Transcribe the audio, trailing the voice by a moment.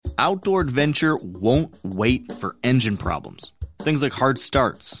outdoor adventure won't wait for engine problems. Things like hard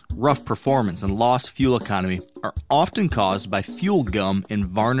starts, rough performance, and lost fuel economy are often caused by fuel gum and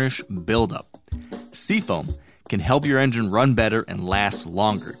varnish buildup. Seafoam can help your engine run better and last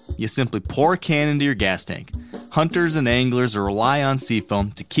longer. You simply pour a can into your gas tank. Hunters and anglers rely on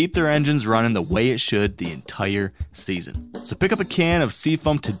Seafoam to keep their engines running the way it should the entire season. So pick up a can of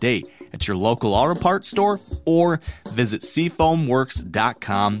Seafoam today at your local auto parts store or visit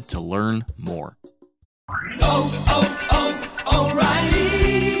SeafoamWorks.com to learn more.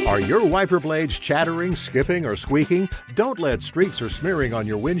 O'Reilly! Are your wiper blades chattering, skipping, or squeaking? Don't let streaks or smearing on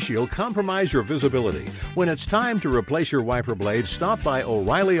your windshield compromise your visibility. When it's time to replace your wiper blades, stop by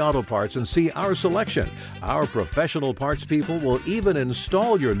O'Reilly Auto Parts and see our selection. Our professional parts people will even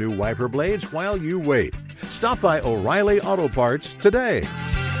install your new wiper blades while you wait. Stop by O'Reilly Auto Parts today.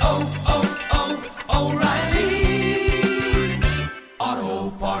 O'Reilly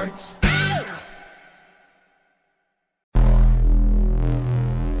Auto Parts.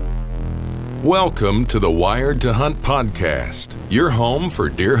 Welcome to the Wired to Hunt podcast, your home for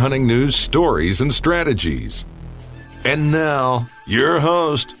deer hunting news, stories, and strategies. And now, your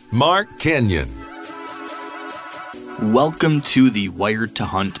host, Mark Kenyon. Welcome to the Wired to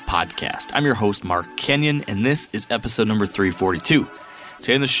Hunt podcast. I'm your host, Mark Kenyon, and this is episode number 342.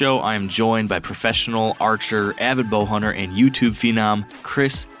 Today on the show, I am joined by professional archer, avid bow hunter, and YouTube phenom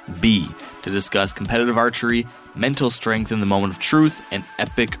Chris B. to discuss competitive archery, mental strength in the moment of truth, and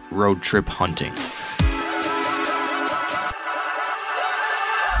epic road trip hunting.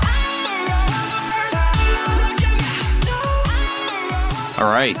 All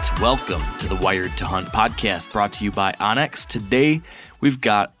right, welcome to the Wired to Hunt podcast, brought to you by Onyx. Today, we've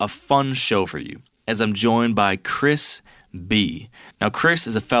got a fun show for you, as I'm joined by Chris B. Now, Chris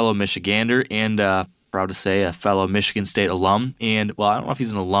is a fellow Michigander and proud to say a fellow Michigan State alum, and, well, I don't know if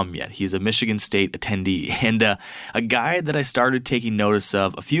he's an alum yet. He's a Michigan State attendee, and a guy that I started taking notice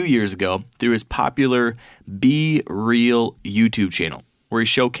of a few years ago through his popular Be Real YouTube channel, where he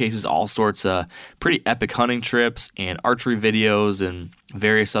showcases all sorts of pretty epic hunting trips and archery videos and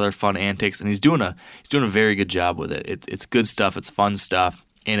various other fun antics, and he's doing a very good job with it. It's good stuff. It's fun stuff.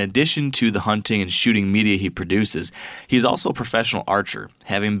 In addition to the hunting and shooting media he produces, he's also a professional archer,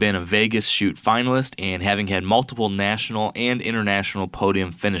 having been a Vegas shoot finalist and having had multiple national and international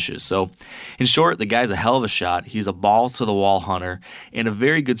podium finishes. So, in short, the guy's a hell of a shot. He's a balls-to-the-wall hunter and a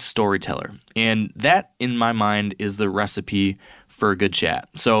very good storyteller. And that, in my mind, is the recipe for a good chat.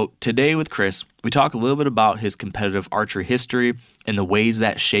 So today with Chris, we talk a little bit about his competitive archery history and the ways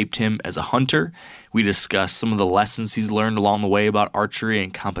that shaped him as a hunter. We discuss some of the lessons he's learned along the way about archery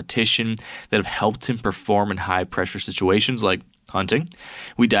and competition that have helped him perform in high-pressure situations like hunting.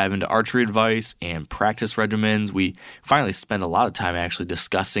 We dive into archery advice and practice regimens. We finally spend a lot of time actually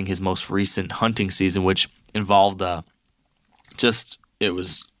discussing his most recent hunting season, which involved it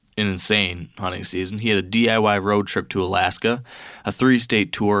was an insane hunting season. He had a DIY road trip to Alaska, a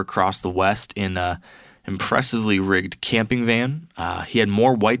 3-state tour across the West in a impressively rigged camping van. He had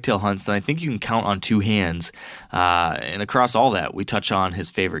more whitetail hunts than I think you can count on two hands. And across all that, we touch on his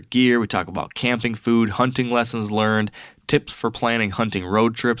favorite gear. We talk about camping food, hunting lessons learned, tips for planning hunting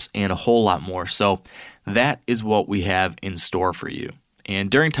road trips, and a whole lot more. So that is what we have in store for you.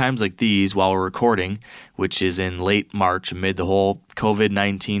 And during times like these, while we're recording, which is in late March amid the whole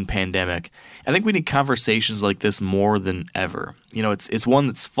COVID-19 pandemic, I think we need conversations like this more than ever. You know, it's one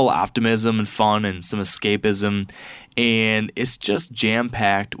that's full of optimism and fun and some escapism, and it's just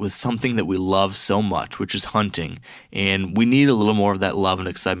jam-packed with something that we love so much, which is hunting. And we need a little more of that love and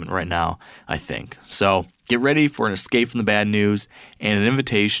excitement right now, I think. So get ready for an escape from the bad news and an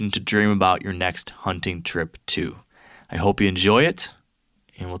invitation to dream about your next hunting trip too. I hope you enjoy it,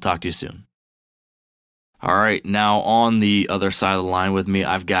 and we'll talk to you soon. All right, now on the other side of the line with me,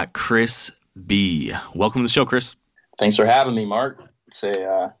 I've got Chris B. Welcome to the show, Chris. Thanks for having me, Mark. It's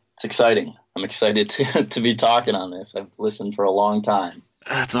exciting. I'm excited to be talking on this. I've listened for a long time.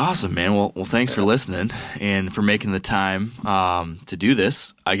 That's awesome, man. Well, thanks for listening and for making the time to do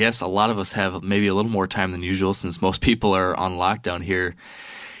this. I guess a lot of us have maybe a little more time than usual since most people are on lockdown here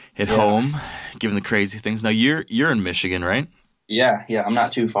at home, given the crazy things. Now, you're in Michigan, right? Yeah, I'm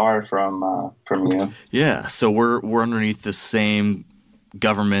not too far from you. Yeah, so we're underneath the same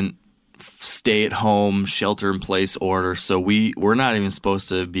government stay-at-home, shelter-in-place order. So we're not even supposed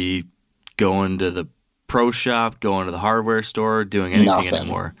to be going to the pro shop, going to the hardware store, doing anything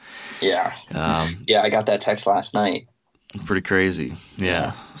anymore. Yeah, I got that text last night. Pretty crazy.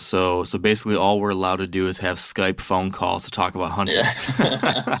 Yeah. So basically all we're allowed to do is have Skype phone calls to talk about hunting.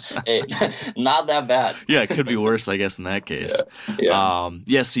 Yeah. Hey, not that bad. Yeah, it could be worse, I guess, in that case.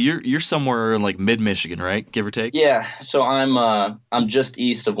 Yeah. So you're somewhere in like mid-Michigan, right? Give or take? Yeah. So I'm just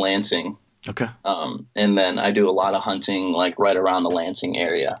east of Lansing. Okay. And then I do a lot of hunting like right around the Lansing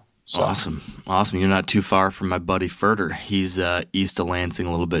area. So. Awesome. You're not too far from my buddy Furter. He's east of Lansing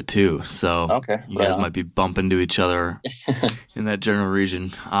a little bit too. So you guys might be bumping into each other in that general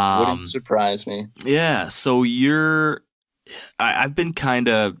region. Wouldn't surprise me. Yeah. So I've been kind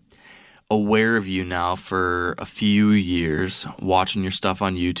of aware of you now for a few years, watching your stuff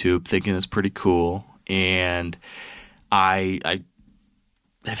on YouTube, thinking it's pretty cool. And I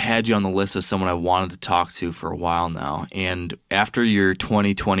have had you on the list as someone I wanted to talk to for a while now. And after your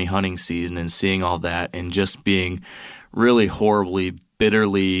 2020 hunting season and seeing all that and just being really horribly,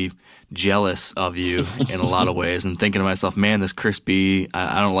 bitterly jealous of you in a lot of ways and thinking to myself, man, this Chris B,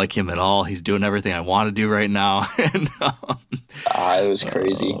 I don't like him at all. He's doing everything I want to do right now. And it was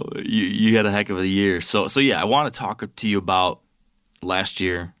crazy. You had a heck of a year. So yeah, I want to talk to you about last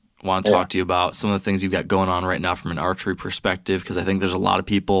year. I want to talk to you about some of the things you've got going on right now from an archery perspective, because I think there's a lot of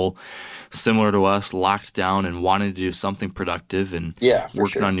people similar to us locked down and wanting to do something productive, and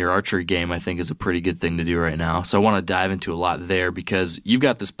working on your archery game I think is a pretty good thing to do right now. So I want to dive into a lot there because you've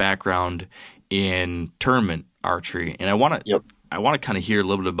got this background in tournament archery, and I want to kind of hear a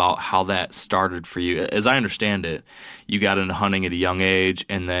little bit about how that started for you. As I understand it, you got into hunting at a young age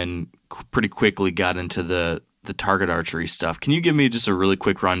and then pretty quickly got into the target archery stuff. Can you give me just a really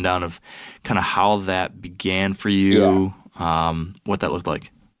quick rundown of kind of how that began for you, what that looked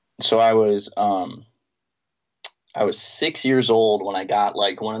like? So I was 6 years old when I got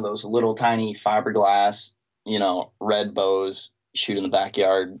like one of those little tiny fiberglass, red bows, shoot in the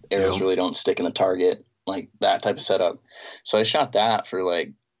backyard. Arrows really don't stick in the target, like that type of setup. So I shot that for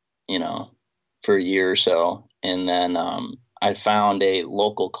for a year or so. And then, I found a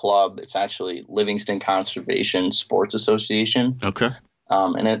local club. It's actually Livingston Conservation Sports Association. Okay.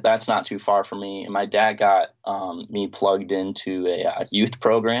 And that's not too far from me. And my dad got me plugged into a youth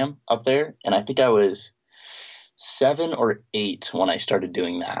program up there. And I think I was 7 or 8 when I started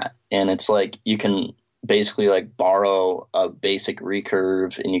doing that. And it's like you can basically like borrow a basic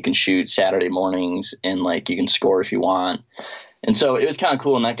recurve and you can shoot Saturday mornings and like you can score if you want. And so it was kind of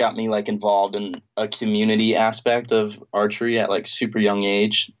cool, and that got me like involved in a community aspect of archery at like super young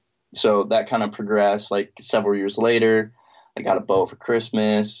age. So that kind of progressed. Like several years later, I got a bow for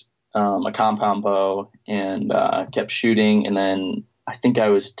Christmas, a compound bow, and kept shooting. And then I think I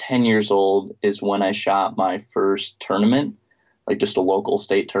was 10 years old is when I shot my first tournament, like just a local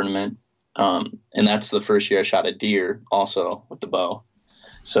state tournament. And that's the first year I shot a deer also with the bow.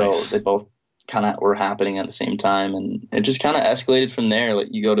 So They both kind of were happening at the same time, and it just kind of escalated from there. Like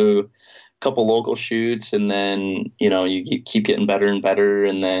you go to a couple local shoots, and then you keep getting better and better,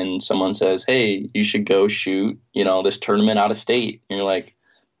 and then someone says, hey, you should go shoot this tournament out of state, and you're like,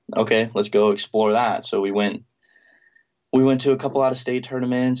 okay, let's go explore that. So we went to a couple out of state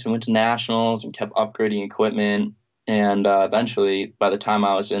tournaments and went to nationals and kept upgrading equipment, and eventually by the time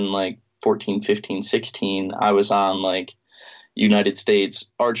I was in like 14, 15, 16, I was on like United States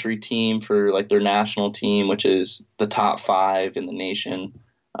archery team for like their national team, which is the top 5 in the nation.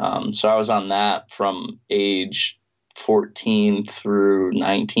 So I was on that from age 14 through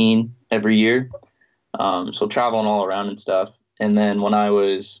 19 every year. So traveling all around and stuff. And then when I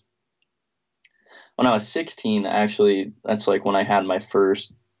was 16, actually, that's like when I had my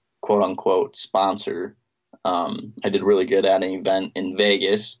first quote unquote sponsor. I did really good at an event in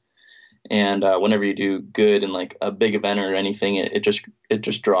Vegas. And whenever you do good in like a big event or anything, it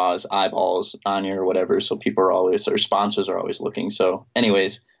just draws eyeballs on you or whatever. So sponsors are always looking. So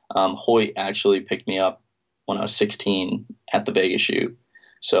anyways, Hoyt actually picked me up when I was 16 at the Vegas shoot.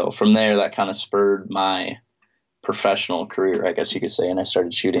 So from there, that kind of spurred my professional career, I guess you could say. And I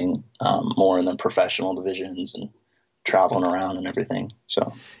started shooting more in the professional divisions and traveling around and everything.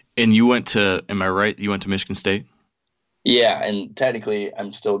 So. And you went to, am I right? You went to Michigan State? Yeah, and technically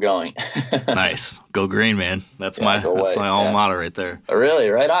I'm still going. Nice. Go green, man. That's my alma mater right there. Oh, really?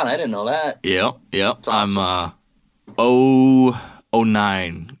 Right on. I didn't know that. Yep. Awesome. I'm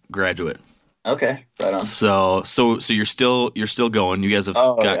 09 graduate. Okay, right on. So you're still going. You guys have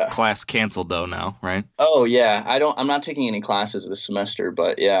got class canceled though now, right? Oh yeah. I'm not taking any classes this semester,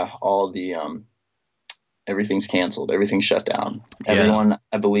 but yeah, all the everything's canceled. Everything's shut down. Yeah. Everyone,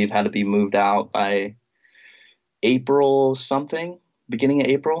 I believe, had to be moved out by April something, beginning of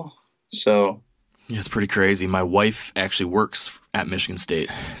April. So Yeah, it's pretty crazy. My wife actually works at Michigan State,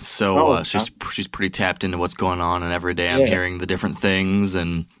 so she's pretty tapped into what's going on, and every day I'm hearing the different things,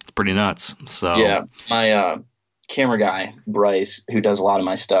 and it's pretty nuts. So yeah, my camera guy Bryce, who does a lot of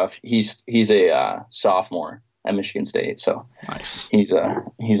my stuff, he's a sophomore at Michigan State, so nice. He's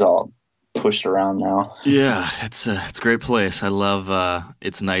all pushed around now. Yeah, it's a great place. I love.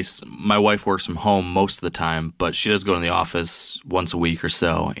 It's nice. My wife works from home most of the time, but she does go in the office once a week or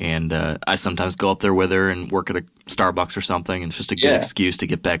so, and I sometimes go up there with her and work at a Starbucks or something. And it's just a good excuse to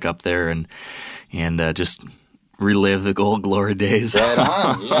get back up there and just relive the old glory days. Right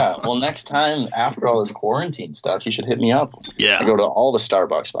on. Yeah. Well, next time after all this quarantine stuff, you should hit me up. Yeah. I go to all the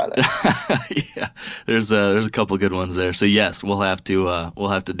Starbucks by there. Yeah. There's a couple good ones there. So yes, we'll have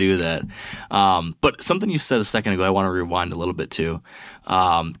to do that. But something you said a second ago, I want to rewind a little bit too,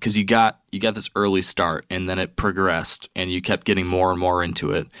 because you got this early start and then it progressed and you kept getting more and more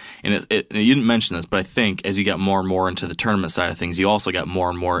into it. And you didn't mention this, but I think as you got more and more into the tournament side of things, you also got more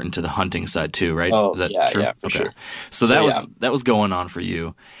and more into the hunting side too, right? Oh, is that yeah, true? Yeah, for sure. So that was going on for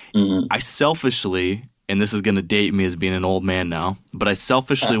you. Mm-hmm. I selfishly, and this is going to date me as being an old man now, but I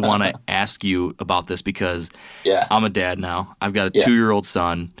selfishly want to ask you about this because I'm a dad now. I've got a 2-year-old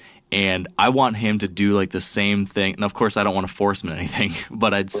son, and I want him to do like the same thing. And of course, I don't want to force him into anything,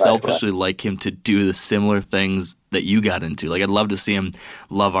 but I'd selfishly like him to do the similar things that you got into. Like I'd love to see him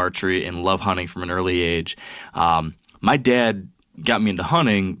love archery and love hunting from an early age. My dad got me into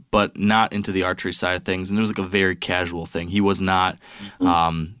hunting, but not into the archery side of things. And it was like a very casual thing. He was not,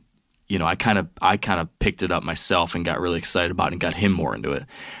 I kind of picked it up myself and got really excited about it and got him more into it.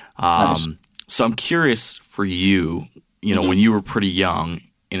 Nice. So I'm curious for you, when you were pretty young,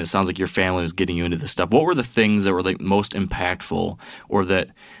 and it sounds like your family was getting you into this stuff, what were the things that were like most impactful or that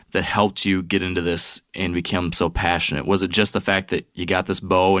helped you get into this and become so passionate? Was it just the fact that you got this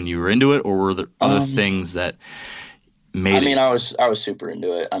bow and you were into it, or were there other things that made it? I mean, I was super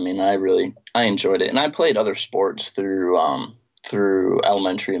into it. I mean, I enjoyed it, and I played other sports through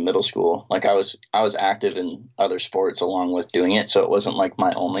elementary and middle school. Like I was active in other sports along with doing it, so it wasn't like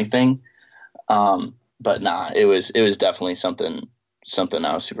my only thing. But it was definitely something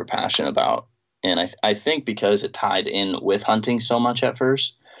I was super passionate about, and I think because it tied in with hunting so much at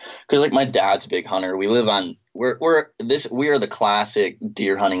first, because like my dad's a big hunter. We live on we are the classic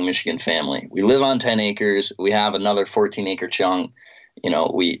deer hunting Michigan family. We live on 10 acres. We have another 14-acre chunk.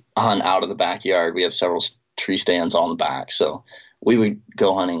 We hunt out of the backyard. We have several tree stands all in the back, so we would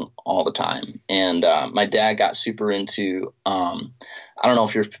go hunting all the time. And my dad got super into I don't know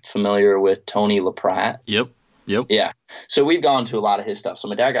if you're familiar with Tony LaPratt. Yep. Yeah. So we've gone to a lot of his stuff. So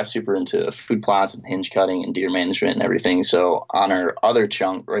my dad got super into food plots and hinge cutting and deer management and everything. So on our other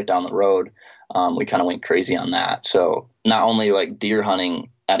chunk right down the road, we kind of went crazy on that. So not only like deer hunting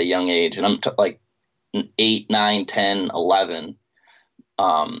at a young age, and I'm like 8, 9, 10, 11,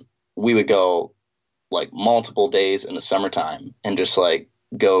 we would go like multiple days in the summertime and just like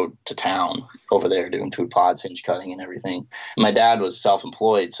go to town over there doing food plots, hinge cutting and everything. And my dad was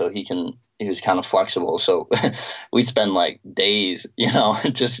self-employed, so he was kind of flexible. So we'd spend like days,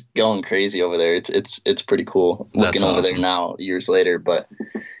 just going crazy over there. It's pretty cool looking over there now years later. But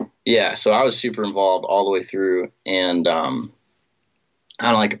yeah, so I was super involved all the way through. And on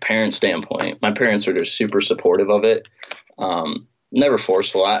like a parent standpoint, my parents are just super supportive of it. Never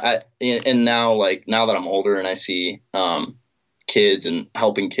forceful. And now that I'm older and I see kids and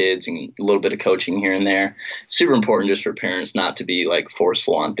helping kids and a little bit of coaching here and there, it's super important just for parents not to be like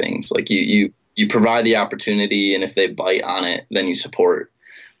forceful on things. Like you provide the opportunity, and if they bite on it, then you support.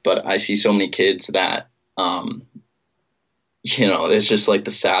 But I see so many kids that it's just like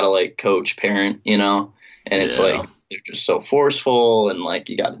the satellite coach parent, and it's like they're just so forceful and like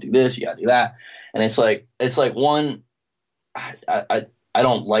you got to do this, you got to do that, and it's like one. I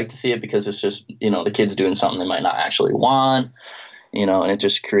don't like to see it because it's just, the kid's doing something they might not actually want, and it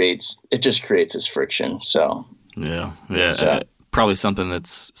just creates this friction. So probably something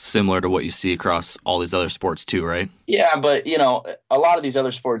that's similar to what you see across all these other sports too, right? Yeah, but a lot of these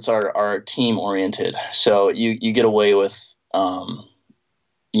other sports are team oriented, so you get away with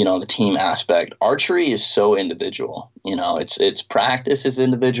the team aspect. Archery is so individual. It's practice is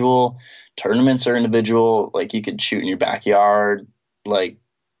individual, tournaments are individual. Like you could shoot in your backyard. Like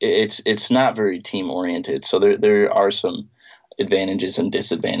it's not very team oriented. So there are some advantages and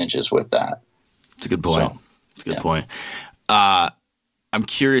disadvantages with that. It's a good point. It's a good point. I'm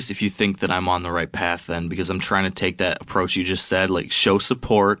curious if you think that I'm on the right path then, because I'm trying to take that approach you just said, like show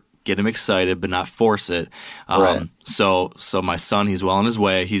support, get him excited, but not force it. Right. So my son, he's well on his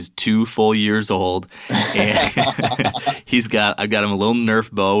way. He's 2 full years old, and I've got him a little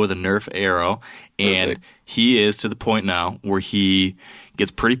Nerf bow with a Nerf arrow, and Perfect. he is to the point now where he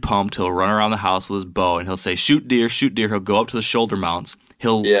gets pretty pumped. He'll run around the house with his bow, and he'll say, shoot deer, shoot deer. He'll go up to the shoulder mounts.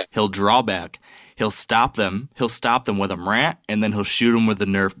 He'll draw back. He'll stop them. He'll stop them with a MRAT, and then he'll shoot them with the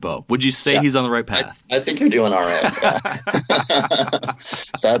Nerf bow. Would you say he's on the right path? I think you're doing all right. Yeah.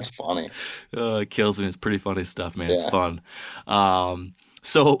 That's funny. It kills me. It's pretty funny stuff, man. Yeah. It's fun.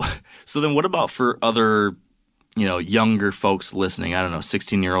 So then what about for other, younger folks listening? I don't know,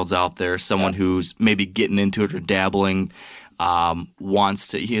 16-year-olds out there, someone who's maybe getting into it or dabbling,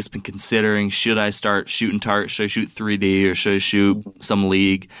 he has been considering, should I start shooting targets? Should I shoot 3D or should I shoot some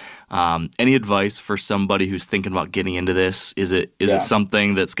league? Any advice for somebody who's thinking about getting into this? Is it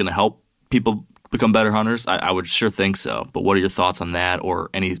something that's going to help people become better hunters? I would sure think so. But what are your thoughts on that, or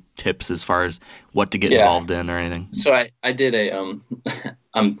any tips as far as what to get involved in or anything? So I did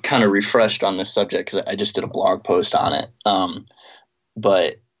I'm kind of refreshed on this subject because I just did a blog post on it.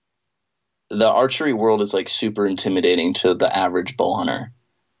 But the archery world is like super intimidating to the average bow hunter.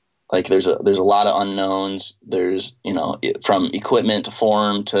 Like there's a lot of unknowns. There's, from equipment to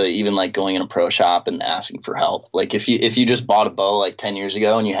form to even like going in a pro shop and asking for help. Like if you just bought a bow like 10 years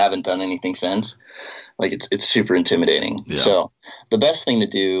ago and you haven't done anything since, like it's super intimidating. Yeah. So the best thing to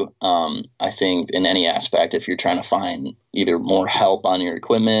do, I think in any aspect, if you're trying to find either more help on your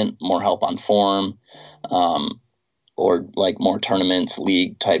equipment, more help on form, or like more tournaments,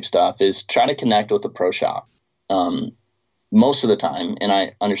 league type stuff, is try to connect with a pro shop. Most of the time, and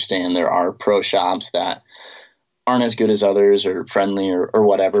I understand there are pro shops that aren't as good as others or friendly or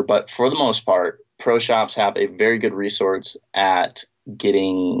whatever, but for the most part, pro shops have a very good resource at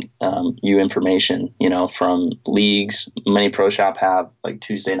getting you information, from leagues. Many pro shop have like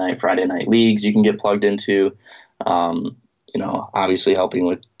Tuesday night, Friday night leagues you can get plugged into, obviously helping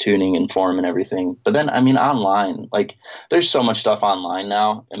with tuning and form and everything. But then, online, like there's so much stuff online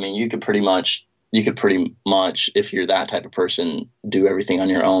now. You could pretty much, if you're that type of person, do everything on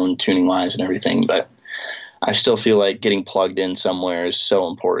your own, tuning wise and everything. But I still feel like getting plugged in somewhere is so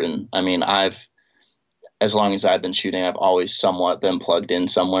important. As long as I've been shooting, I've always somewhat been plugged in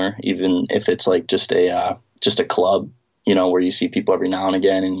somewhere, even if it's like just a club, where you see people every now and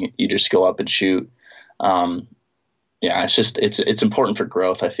again and you just go up and shoot. It's important for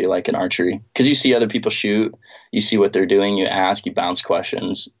growth, I feel like, in archery, because you see other people shoot, you see what they're doing, you ask, you bounce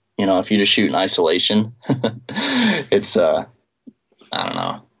questions. If you just shoot in isolation, it's, I don't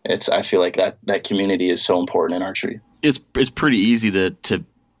know. I feel like that community is so important in archery. It's pretty easy to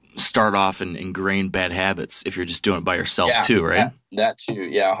start off and ingrain bad habits if you're just doing it by yourself too, right? That too.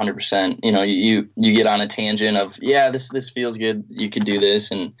 Yeah. 100%. You get on a tangent of, this feels good. You could do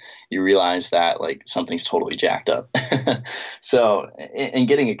this. And you realize that like something's totally jacked up. So, and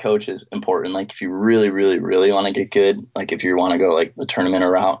getting a coach is important. Like if you really, really, really want to get good, like if you want to go like the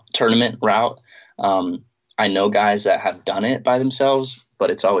tournament route, I know guys that have done it by themselves, but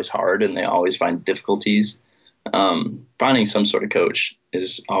it's always hard and they always find difficulties. Finding some sort of coach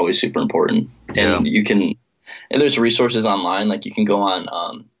is always super important. And and there's resources online, like you can go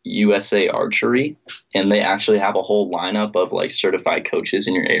on USA Archery, and they actually have a whole lineup of like certified coaches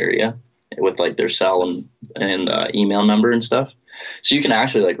in your area with like their cell and email number and stuff. So you can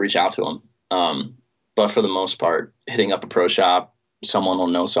actually like reach out to them. But for the most part, hitting up a pro shop, someone will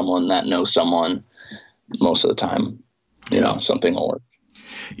know someone that knows someone most of the time, something will work.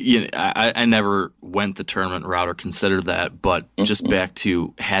 I never went the tournament route or considered that, but just back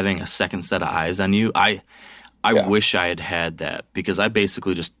to having a second set of eyes on you, I wish I had that, because I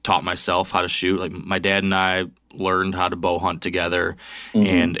basically just taught myself how to shoot. Like my dad and I learned how to bow hunt together,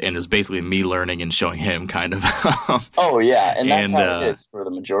 and it was basically me learning and showing him kind of. Oh yeah, and that's how it is for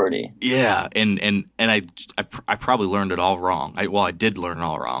the majority. Yeah, and I probably learned it all wrong. I did learn it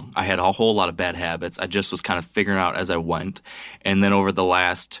all wrong. I had a whole lot of bad habits. I just was kind of figuring out as I went, and then over the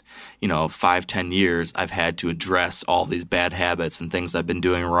last 5-10 years, I've had to address all these bad habits and things I've been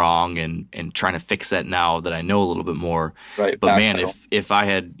doing wrong, and trying to fix that now that I know a little bit more. Right. But man, if I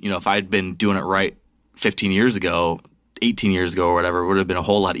had if I'd been doing it right 15 years ago, 18 years ago or whatever, it would have been a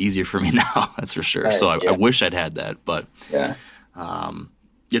whole lot easier for me now. That's for sure. Right, so I wish I'd had that, but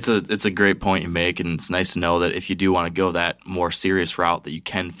it's a great point you make, and it's nice to know that if you do want to go that more serious route, that you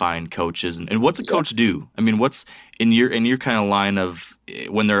can find coaches. And what's a coach do? What's in your kind of line of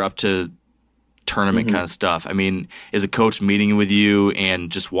when they're up to tournament kind of stuff? Is a coach meeting with you and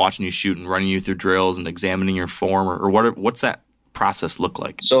just watching you shoot and running you through drills and examining your form, or what's that process look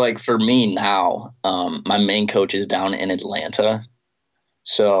like? So like for me now, my main coach is down in Atlanta.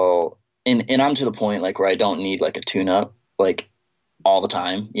 So, and I'm to the point like where I don't need like a tune up like all the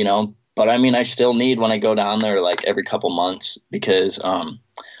time, but I mean, I still need when I go down there like every couple months because,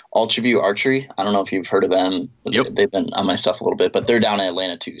 Ultraview Archery. I don't know if you've heard of them. Yep. They've been on my stuff a little bit, but they're down in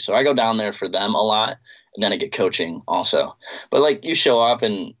Atlanta too. So I go down there for them a lot, and then I get coaching also. But like you show up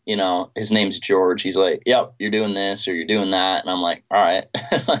and, his name's George. He's like, yep, you're doing this or you're doing that. And I'm like, all right.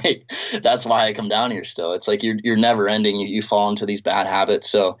 Like, that's why I come down here still. It's like you're never ending. You fall into these bad habits.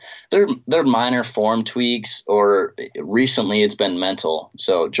 So they're minor form tweaks, or recently it's been mental.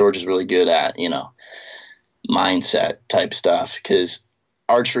 So George is really good at, mindset type stuff, because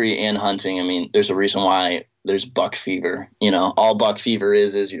archery and hunting, I mean, there's a reason why there's buck fever. All buck fever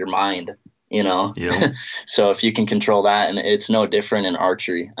is your mind, Yeah. So if you can control that, and it's no different in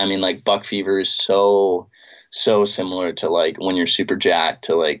archery. I mean, like buck fever is so similar to like when you're super jacked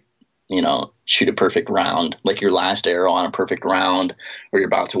to like, shoot a perfect round, like your last arrow on a perfect round, or you're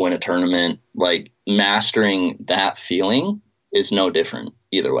about to win a tournament. Like mastering that feeling is no different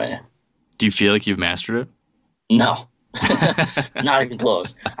either way. Do you feel like you've mastered it? No. Not even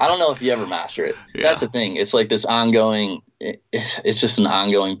close. I don't know if you ever master it. Yeah. That's the thing. It's like this ongoing, it's just an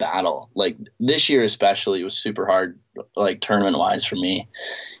ongoing battle. Like this year especially was super hard, like tournament wise for me,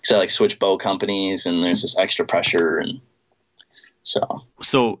 because I like switch bow companies and there's this extra pressure. And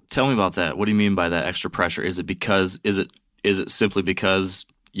so tell me about that. What do you mean by that extra pressure? Is it simply because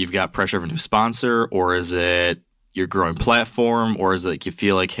you've got pressure of a new sponsor, or is it your growing platform, or is it like you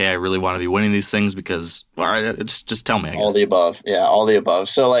feel like, hey, I really want to be winning these things because, well, just tell me, I guess. All the above. Yeah, all the above.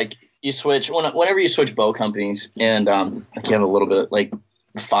 So like you switch, whenever you switch bow companies, and like you have a little bit, like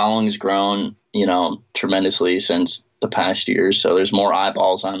the following's grown, tremendously since the past years. So there's more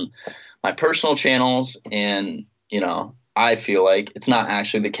eyeballs on my personal channels, and, I feel like it's not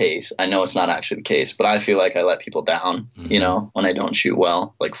actually the case. I know it's not actually the case, but I feel like I let people down, when I don't shoot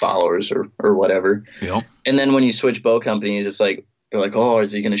well, like followers or whatever. Yep. And then when you switch bow companies, it's like, you're like, oh,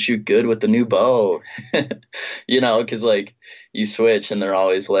 is he going to shoot good with the new bow? Because like you switch and they're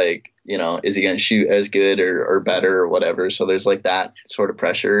always like, is he going to shoot as good or better or whatever? So there's like that sort of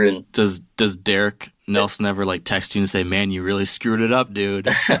pressure. And does Derek Nelson ever like text you and say, man, you really screwed it up, dude?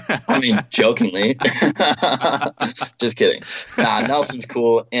 I mean, jokingly. Just kidding. Nah, Nelson's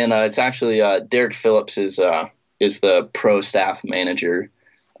cool. And it's actually Derek Phillips is the pro staff manager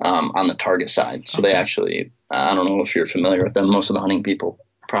on the target side. So they actually, I don't know if you're familiar with them. Most of the hunting people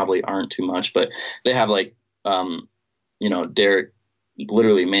probably aren't too much, but they have like, Derek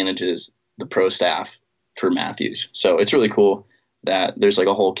literally manages the pro staff for Matthews. So it's really cool that there's like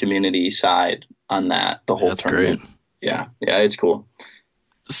a whole community side on that, the whole That's tournament. great. Yeah, it's cool.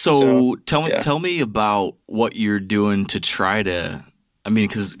 So tell me about what you're doing to try to, I mean,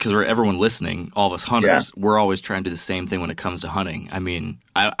 because everyone listening, all of us hunters, we're always trying to do the same thing when it comes to hunting. I mean,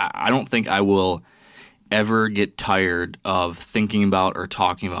 I don't think I will ever get tired of thinking about or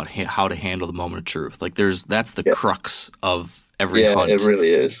talking about how to handle the moment of truth. Like that's the crux of every hunt. Yeah, it really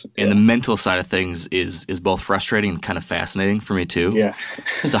is. And the mental side of things is both frustrating and kind of fascinating for me too. Yeah.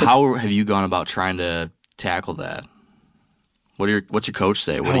 So how have you gone about trying to tackle that? What's your coach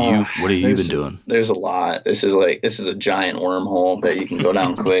say? What have you been doing? There's a lot. This is a giant wormhole that you can go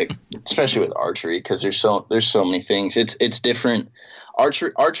down quick, especially with archery, because there's so many things. It's different.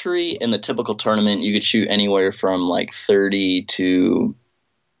 Archery in the typical tournament, you could shoot anywhere from like 30 to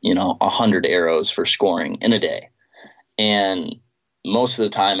 100 arrows for scoring in a day. And most of the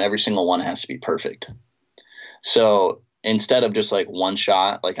time, every single one has to be perfect. So instead of just like one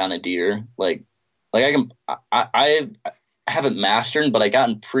shot, like on a deer, like I haven't mastered, but I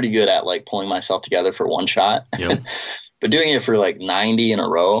gotten pretty good at like pulling myself together for one shot. Yep. But doing it for like 90 in a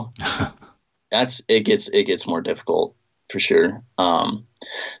row, it gets more difficult for sure.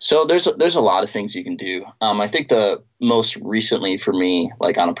 So there's a lot of things you can do. I think the most recently for me,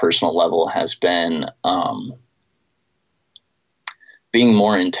 like on a personal level, has been being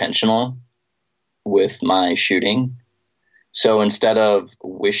more intentional with my shooting. So instead of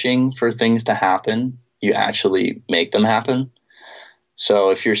wishing for things to happen, you actually make them happen. So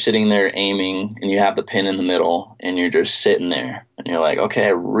if you're sitting there aiming and you have the pin in the middle and you're just sitting there and you're like, okay,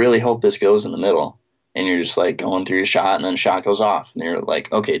 I really hope this goes in the middle. And you're just like going through your shot and then the shot goes off. And you're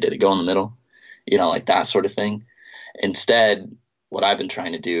like, okay, did it go in the middle? Like that sort of thing. Instead, what I've been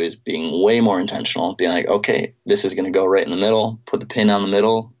trying to do is being way more intentional, being like, okay, this is going to go right in the middle, put the pin on the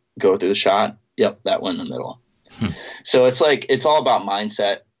middle, go through the shot. Yep, that went in the middle. So it's all about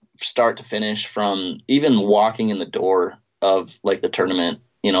mindset, start to finish, from even walking in the door of like the tournament.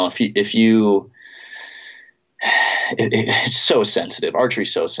 If you it's so sensitive.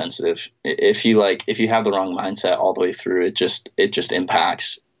 Archery's so sensitive. If you have the wrong mindset all the way through, it just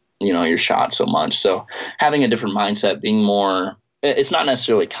impacts, your shot so much. So having a different mindset, being more, it's not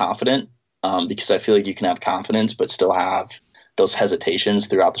necessarily confident, because I feel like you can have confidence, but still have those hesitations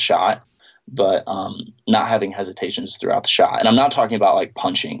throughout the shot, but not having hesitations throughout the shot. And I'm not talking about like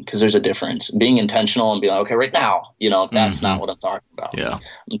punching, because there's a difference. Being intentional and being like, okay, right now, that's not what I'm talking about. Yeah.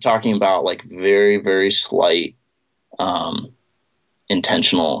 I'm talking about like very, very slight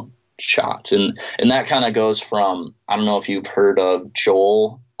intentional shots. And that kind of goes from, I don't know if you've heard of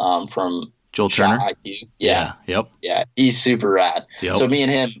Joel from Joel Turner. Shot IQ. Yeah. Yep. Yeah. He's super rad. Yep. So me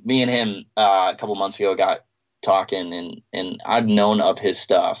and him a couple months ago got talking, and I've known of his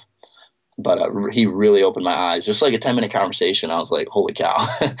stuff, but he really opened my eyes. Just like a 10-minute conversation, I was like, holy cow.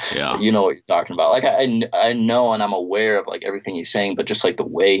 Yeah. You know what you're talking about. Like I know, and I'm aware of like everything he's saying, but just like the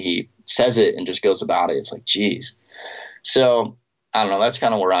way he says it and just goes about it, it's like, geez. So I don't know. That's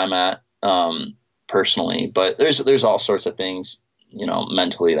kind of where I'm at personally, but there's all sorts of things,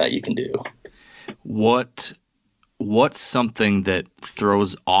 mentally that you can do. What's something that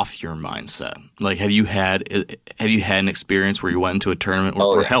throws off your mindset? Like, have you had an experience where you went into a tournament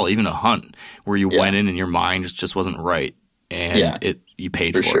or hell, even a hunt where you went in and your mind just wasn't right and you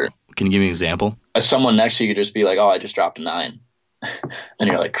paid for sure. it? Can you give me an example? As someone next to you could just be like, oh, I just dropped a 9. Then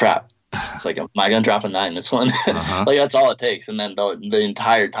you're like, crap. It's like, am I going to drop a 9 this one? Uh-huh. Like, that's all it takes. And then the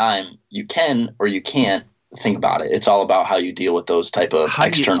entire time you can or you can't think about it. It's all about how you deal with those type of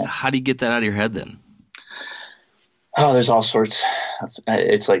external. How do you get that out of your head then? Oh, there's all sorts.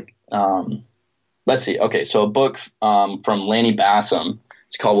 It's like, let's see. Okay, so a book from Lanny Bassam.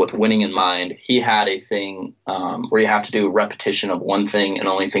 It's called With Winning in Mind. He had a thing where you have to do a repetition of one thing and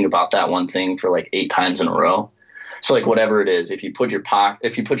only think about that one thing for like 8 times in a row. So like whatever it is, if you put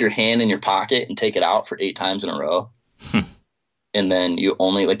your hand in your pocket and take it out for 8 times in a row, and then you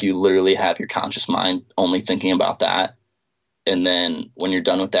literally have your conscious mind only thinking about that. And then when you're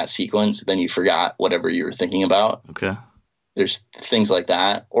done with that sequence, then you forgot whatever you were thinking about. Okay. There's things like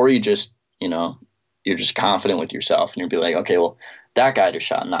that. Or you just, you're just confident with yourself and you'll be like, okay, well, that guy just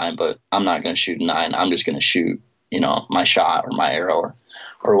shot 9, but I'm not going to shoot 9. I'm just going to shoot, my shot or my arrow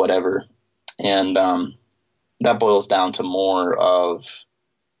or whatever. And that boils down to more of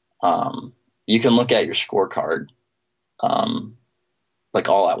you can look at your scorecard like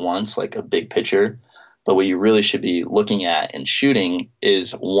all at once, like a big picture. But what you really should be looking at and shooting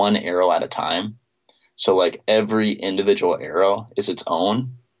is one arrow at a time. So like every individual arrow is its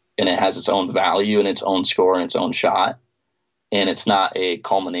own, and it has its own value and its own score and its own shot. And it's not a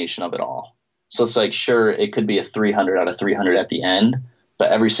culmination of it all. So it's like, sure, it could be a 300 out of 300 at the end,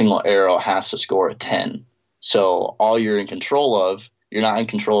 but every single arrow has to score a 10. So all you're in control of, you're not in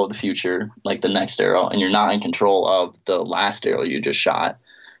control of the future, like the next arrow, and you're not in control of the last arrow you just shot.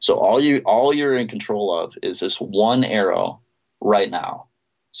 So all you're in control of is this one arrow right now.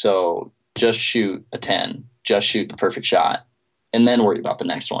 So just shoot a 10, just shoot the perfect shot, and then worry about the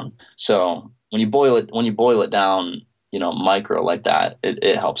next one. So when you boil it down, micro like that,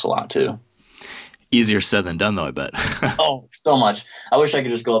 it helps a lot too. Easier said than done, though, I bet. Oh, so much. I wish I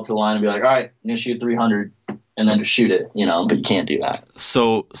could just go up to the line and be like, all right, I'm going to shoot 300 and then just shoot it, but you can't do that.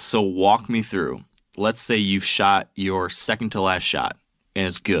 So walk me through. Let's say you've shot your second to last shot and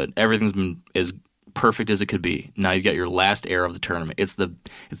it's good. Everything's been as perfect as it could be. Now you've got your last arrow of the tournament. It's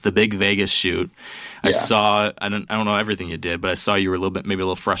the big Vegas shoot. Yeah. I don't know everything you did, but I saw you were maybe a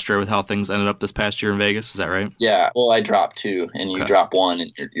little frustrated with how things ended up this past year in Vegas. Is that right? Yeah. Well, I dropped 2 and you drop 1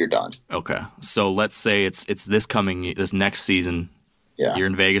 and you're done. Okay. So let's say it's this next season. Yeah. You're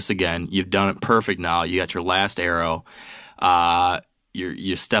in Vegas again. You've done it perfect now. You got your last arrow.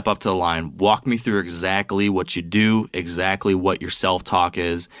 You step up to the line. Walk me through exactly what you do, exactly what your self-talk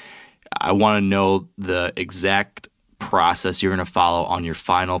is. I want to know the exact process you're going to follow on your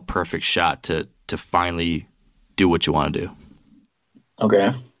final perfect shot to finally do what you want to do.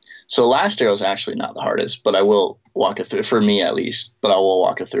 Okay. So last arrow is actually not the hardest, but I will walk it through, for me at least, but I will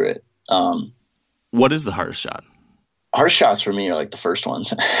walk it through it. What is the hardest shot? Hardest shots for me are like the first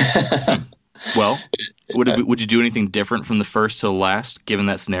ones. Well, would you do anything different from the first to the last, given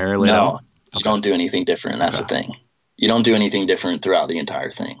that scenario laid out? No, you don't do anything different. That's the thing. You don't do anything different throughout the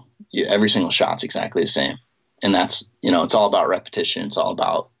entire thing. Every single shot's exactly the same. And that's, it's all about repetition. It's all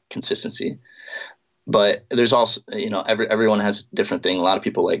about consistency. But there's also, everyone has a different thing. A lot of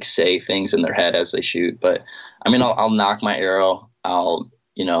people like say things in their head as they shoot. But I mean, I'll knock my arrow. I'll,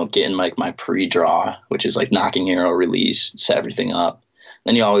 get in like my pre-draw, which is like knocking arrow, release, set everything up.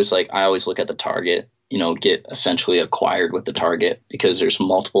 Then I always look at the target, get essentially acquired with the target, because there's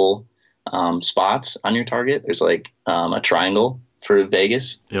multiple spots on your target. There's like a triangle for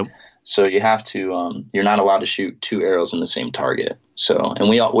Vegas. Yep. So you have to, you're not allowed to shoot 2 arrows in the same target. So, and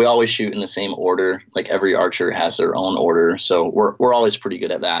we always shoot in the same order. Like every archer has their own order. So we're always pretty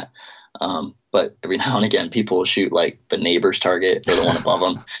good at that. But every now and again, people will shoot like the neighbor's target or the one above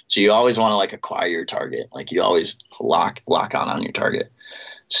them. So you always want to like acquire your target. Like you always lock on your target.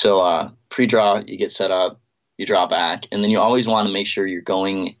 So, pre-draw, you get set up, you draw back, and then you always want to make sure you're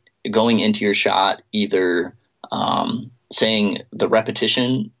going into your shot, either, saying the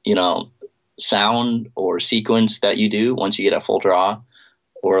repetition, sound or sequence that you do once you get a full draw,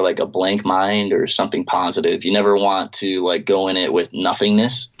 or like a blank mind or something positive. You never want to like go in it with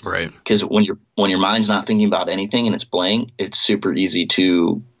nothingness, right? Because when your mind's not thinking about anything and it's blank, it's super easy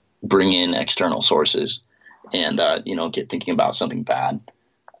to bring in external sources and get thinking about something bad.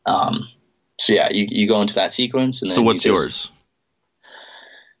 So yeah, you go into that sequence. And then so what's yours?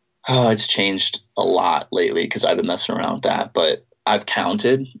 Oh, it's changed a lot lately because I've been messing around with that, but I've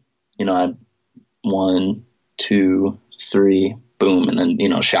counted, I'm 1, 2, 3, boom. And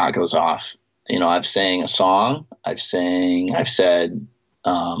then, shot goes off. I've sang a song. I've said,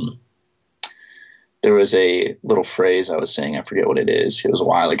 there was a little phrase I was saying. I forget what it is. It was a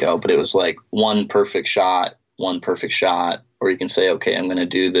while ago, but it was like one perfect shot. Or you can say, okay, I'm going to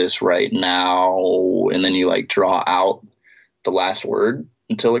do this right now. And then you like draw out the last word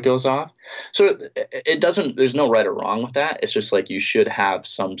until it goes off. So there's no right or wrong with that. It's just like you should have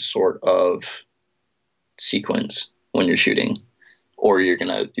some sort of sequence when you're shooting, or you're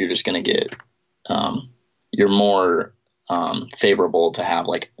just gonna get you're more favorable to have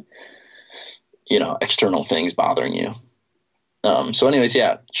like external things bothering you. So anyways,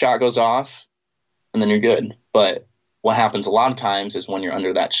 yeah, shot goes off and then you're good. But what happens a lot of times is when you're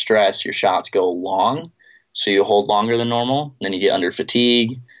under that stress, your shots go long. So you hold longer than normal, then you get under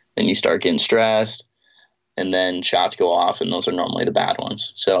fatigue, then you start getting stressed, and then shots go off, and those are normally the bad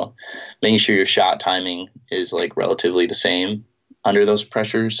ones. So making sure your shot timing is like relatively the same under those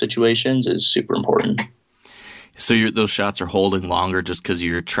pressure situations is super important. So those shots are holding longer just because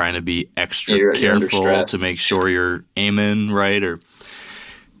you're trying to be extra careful to make sure you're aiming right, or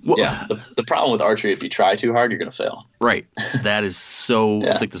yeah. The problem with archery, if you try too hard, you're going to fail. Right. That is so.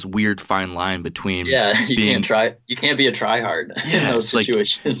 Yeah. It's like this weird fine line between. Yeah, you can't be a try hard in those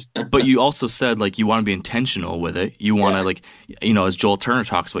situations. But you also said like you want to be intentional with it. You want to like as Joel Turner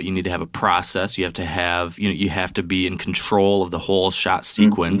talks about, you need to have a process. You have to have you have to be in control of the whole shot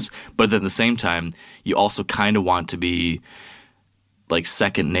sequence. Mm-hmm. But then at the same time, you also kind of want to be like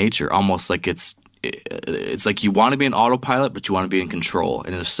second nature, almost like it's like you want to be an autopilot, but you want to be in control.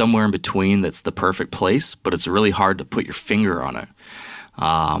 And there's somewhere in between that's the perfect place, but it's really hard to put your finger on it.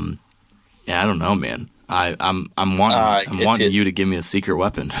 Yeah, I don't know, man. I'm wanting you to give me a secret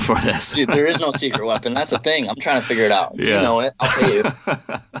weapon for this. Dude, there is no secret weapon. That's the thing. I'm trying to figure it out. Yeah. You know it. I'll pay you.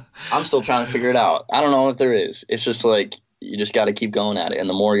 I'm still trying to figure it out. I don't know if there is. It's just like you just got to keep going at it. And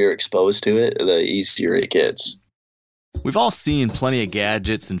the more you're exposed to it, the easier it gets. We've all seen plenty of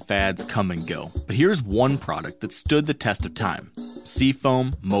gadgets and fads come and go, but here's one product that stood the test of time: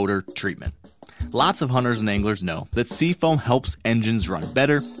 Seafoam Motor Treatment. Lots of hunters and anglers know that Seafoam helps engines run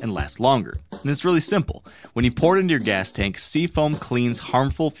better and last longer. And it's really simple. When you pour it into your gas tank, Seafoam cleans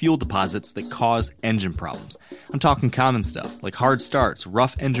harmful fuel deposits that cause engine problems. I'm talking common stuff like hard starts,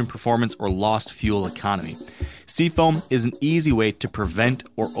 rough engine performance, or lost fuel economy. Seafoam is an easy way to prevent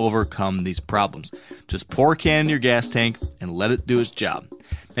or overcome these problems. Just pour a can in your gas tank and let it do its job.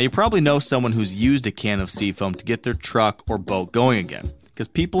 Now, you probably know someone who's used a can of Seafoam to get their truck or boat going again, because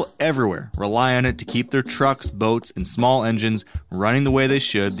people everywhere rely on it to keep their trucks, boats, and small engines running the way they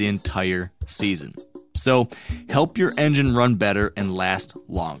should the entire season. So, help your engine run better and last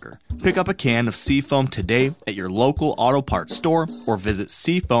longer. Pick up a can of Seafoam today at your local auto parts store or visit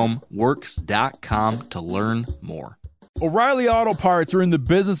SeafoamWorks.com to learn more. O'Reilly Auto Parts are in the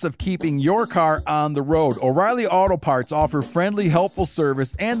business of keeping your car on the road. O'Reilly Auto Parts offer friendly, helpful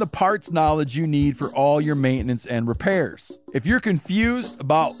service and the parts knowledge you need for all your maintenance and repairs. If you're confused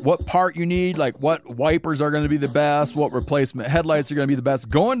about what part you need, like what wipers are going to be the best, what replacement headlights are going to be the best,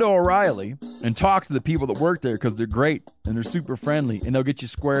 go into O'Reilly and talk to the people that work there, because they're great and they're super friendly, and they'll get you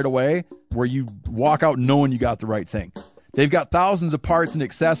squared away where you walk out knowing you got the right thing. They've got thousands of parts and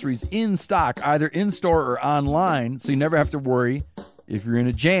accessories in stock, either in-store or online, so you never have to worry if you're in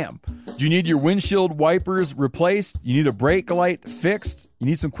a jam. Do you need your windshield wipers replaced? You need a brake light fixed? You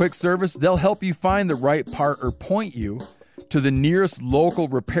need some quick service? They'll help you find the right part or point you to the nearest local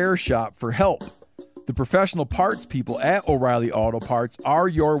repair shop for help. The professional parts people at O'Reilly Auto Parts are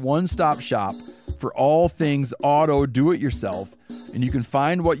your one-stop shop for all things auto do-it-yourself. and you can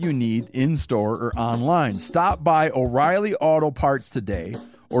find what you need in-store or online. Stop by O'Reilly Auto Parts today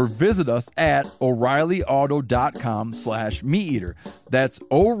or visit us at O'ReillyAuto.com/MeatEater. That's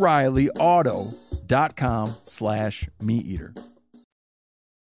O'ReillyAuto.com/MeatEater.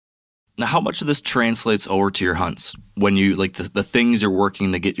 Now, how much of this translates over to your hunts when you like the things you're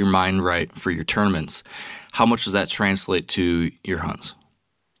working to get your mind right for your tournaments? How much does that translate to your hunts?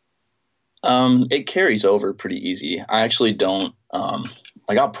 It carries over pretty easy. I actually don't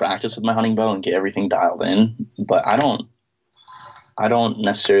I'll practice with my hunting bow and get everything dialed in, but I don't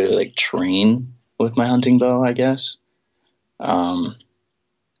necessarily like train with my hunting bow, I guess. And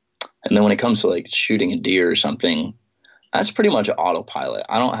then when it comes to like shooting a deer or something, that's pretty much an autopilot.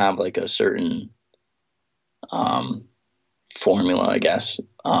 I don't have like a certain formula, I guess.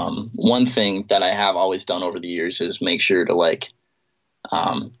 One thing that I have always done over the years is make sure to like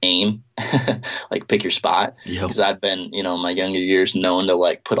aim, like pick your spot. Because I've been, in my younger years known to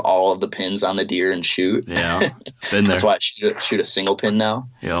like put all of the pins on the deer and shoot. Yeah, been there. That's why I shoot a single pin now.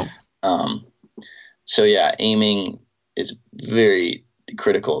 Yeah. So yeah, aiming is very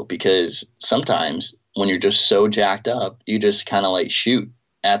critical because sometimes when you're just so jacked up, you just kind of like shoot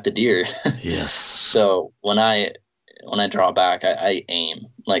at the deer. Yes. So when I draw back, I aim.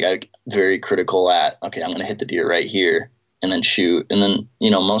 Like I'm very critical at, okay, I'm going to hit the deer right here and then shoot. And then,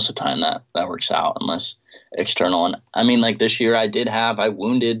 most of the time that works out unless external. And I mean, like this year I hit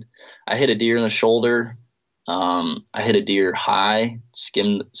a deer in the shoulder. I hit a deer high,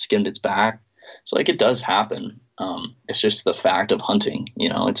 skimmed its back. So like it does happen. It's just the fact of hunting,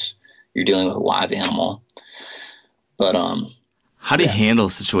 you're dealing with a live animal. But how do you handle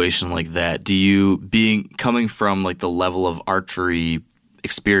a situation like that? Do you, coming from like the level of archery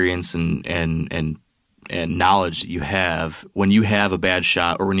experience and knowledge that you have, when you have a bad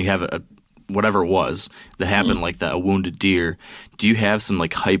shot or when you have a whatever it was that happened, like that, a wounded deer, do you have some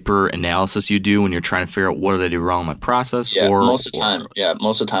like hyper analysis you do when you're trying to figure out what did I do wrong in my process? Yeah, most of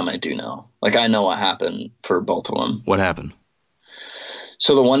the time I do know. Like I know what happened for both of them. What happened?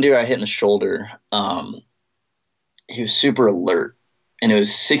 So the one deer I hit in the shoulder, he was super alert, and it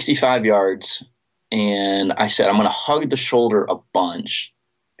was 65 yards. And I said, I'm going to hug the shoulder a bunch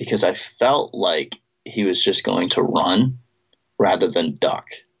because I felt like he was just going to run rather than duck.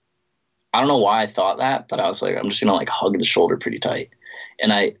 I don't know why I thought that, but I was like, I'm just going to like hug the shoulder pretty tight.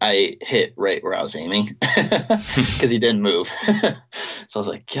 And I hit right where I was aiming because he didn't move. So I was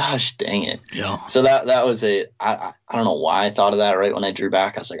like, gosh, dang it. Yeah. So that was I don't know why I thought of that right when I drew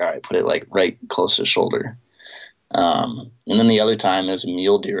back. I was like, all right, put it like right close to the shoulder. And then the other time it was a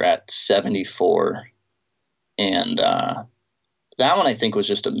mule deer at 74. And that one I think was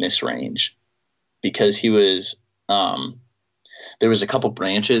just a misrange because he was there was a couple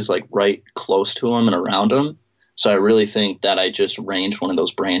branches like right close to him and around him. So I really think that I just ranged one of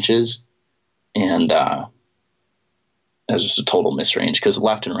those branches, and that was just a total misrange because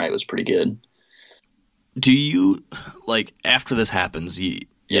left and right was pretty good. Do you, like, after this happens, you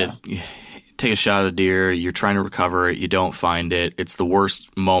take a shot at a deer, you're trying to recover it, you don't find it. It's the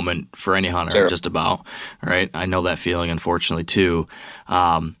worst moment for any hunter, Terrible. just about, right? I know that feeling, unfortunately, too.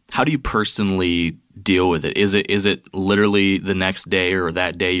 How do you personally deal with it? Is it literally the next day or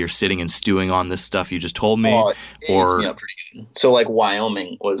that day you're sitting and stewing on this stuff you just told me? It eats me up pretty good. So like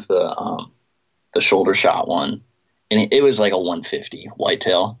Wyoming was the shoulder shot one, and it was like a 150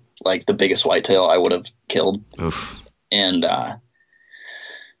 whitetail, like the biggest whitetail I would have killed. Oof. And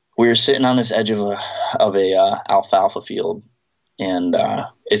we were sitting on this edge of a alfalfa field, and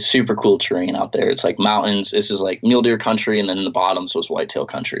it's super cool terrain out there. It's like mountains. This is like mule deer country, and then in the bottoms was whitetail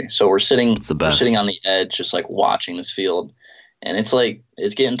country. So we're sitting on the edge, just like watching this field, and it's like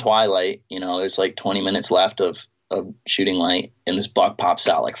it's getting twilight. There's like 20 minutes left of shooting light, and this buck pops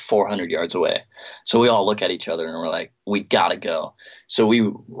out like 400 yards away. So we all look at each other and we're like, we gotta go. So we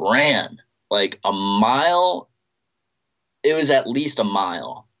ran like a mile. It was at least a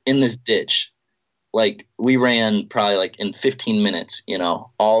mile in this ditch. Like we ran probably like in 15 minutes,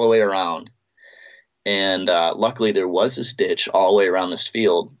 all the way around. And luckily there was this ditch all the way around this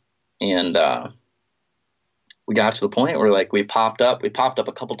field. And we got to the point where like we popped up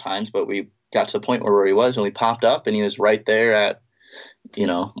a couple times, but we got to the point where he was, and we popped up and he was right there at,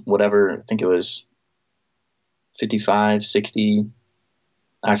 whatever, I think it was 55, 60.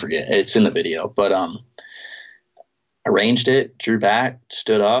 I forget. It's in the video, but I ranged it, drew back,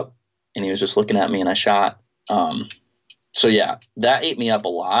 stood up, and he was just looking at me, and I shot. So yeah, that ate me up a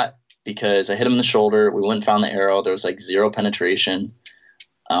lot because I hit him in the shoulder. We went and found the arrow. There was like zero penetration,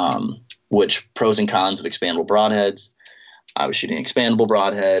 which pros and cons of expandable broadheads. I was shooting expandable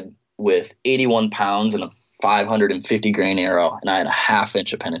broadhead. with 81 pounds and a 550 grain arrow, and I had a 1/2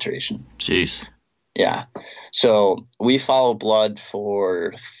 inch of penetration. Jeez. Yeah. So we followed Blood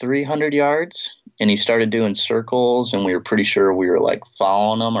for 300 yards, and he started doing circles, and we were pretty sure we were like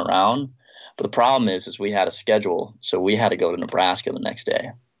following him around. But the problem is we had a schedule, so we had to go to Nebraska the next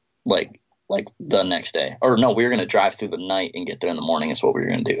day, like the next day. Or no, we were going to drive through the night and get there in the morning is what we were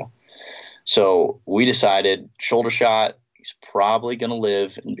going to do. So we decided shoulder shot, he's probably going to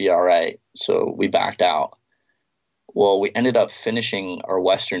live and be all right. So we backed out. Well, we ended up finishing our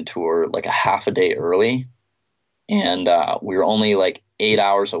Western tour like a 1/2 a day early, and we were only like 8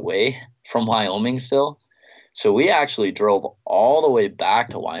 hours away from Wyoming still. So we actually drove all the way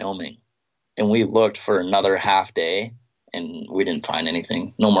back to Wyoming, and we looked for another 1/2 day, and we didn't find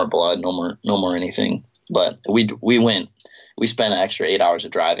anything. No more blood, no more anything. But we spent an extra 8 hours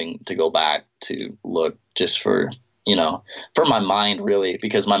of driving to go back to look just for my mind, really,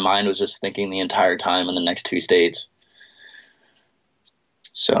 because my mind was just thinking the entire time in the next 2 states.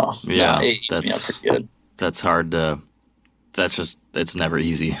 So yeah, it eats me up pretty good. That's hard to. It's never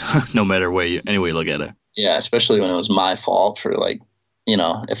easy, no matter any way you look at it. Yeah, especially when it was my fault for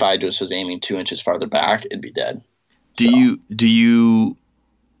if I just was aiming 2 inches farther back, it'd be dead. Do you?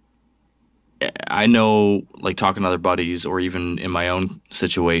 I know, like talking to other buddies, or even in my own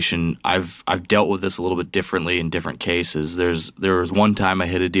situation, I've dealt with this a little bit differently in different cases. There was one time I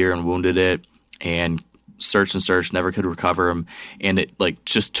hit a deer and wounded it, and searched, never could recover him, and it like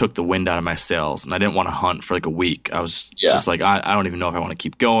just took the wind out of my sails, and I didn't want to hunt for like a week. I was just like, I don't even know if I want to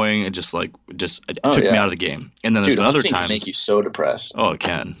keep going. It just took me out of the game. And then there's been other times can make you so depressed. Oh, it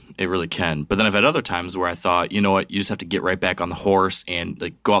can. It really can. But then I've had other times where I thought, you know what, you just have to get right back on the horse and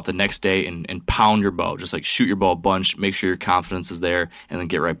like go out the next day and pound your bow. Just like shoot your bow a bunch, make sure your confidence is there, and then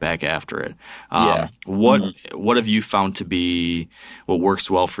get right back after it. What have you found to be what works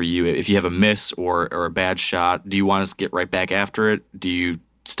well for you? If you have a miss or a bad shot, do you want to get right back after it? Do you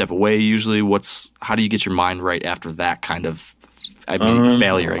step away usually? How do you get your mind right after that kind of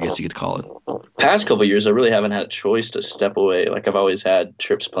failure, I guess you could call it? Past couple of years, I really haven't had a choice to step away. Like I've always had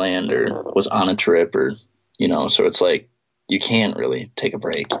trips planned or was on a trip or, so it's like you can't really take a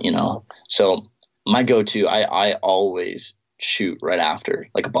break, So my go-to, I always shoot right after,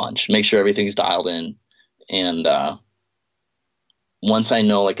 like a bunch, make sure everything's dialed in. And once I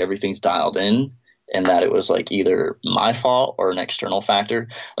know like everything's dialed in and that it was like either my fault or an external factor,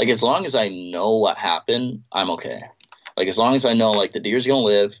 like as long as I know what happened, I'm okay. Like as long as I know like the deer's gonna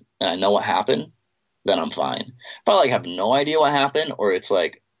live and I know what happened, then I'm fine. If I like have no idea what happened, or it's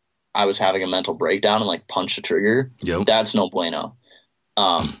like I was having a mental breakdown and like punch the trigger, that's no bueno.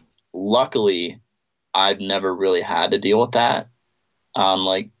 Luckily, I've never really had to deal with that on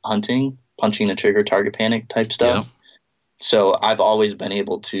like hunting, punching the trigger, target panic type stuff. Yeah. So I've always been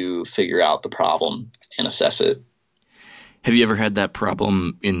able to figure out the problem and assess it. Have you ever had that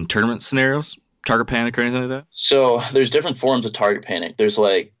problem in tournament scenarios? Target panic or anything like that? So there's different forms of target panic. There's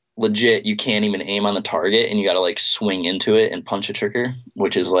like legit, you can't even aim on the target and you got to like swing into it and punch a trigger,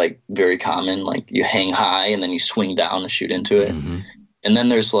 which is like very common. Like you hang high and then you swing down and shoot into it. Mm-hmm. And then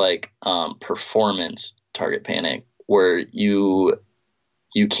there's like performance target panic where you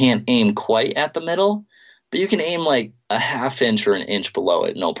can't aim quite at the middle, but you can aim like a 1/2 inch or an inch below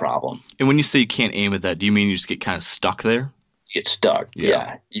it, no problem. And when you say you can't aim at that, do you mean you just get kind of stuck there? You get stuck.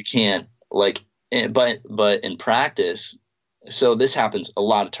 Yeah. You can't but in practice, so this happens, a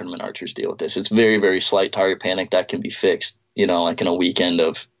lot of tournament archers deal with this. It's very, very slight target panic that can be fixed, like in a weekend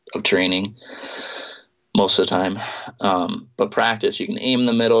of training most of the time. But practice, you can aim in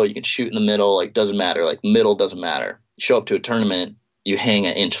the middle, you can shoot in the middle, like doesn't matter, like middle doesn't matter. You show up to a tournament, you hang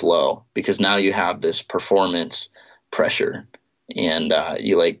an inch low because now you have this performance pressure and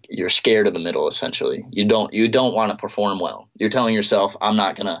you're scared of the middle. Essentially, you don't want to perform well. You're telling yourself, I'm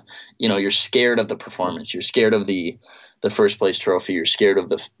not gonna, you're scared of the performance. You're scared of the first place trophy. You're scared of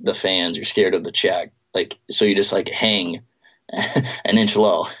the fans. You're scared of the check. Like, so you just like hang an inch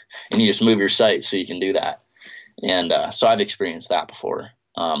low and you just move your sight so you can do that. And so I've experienced that before,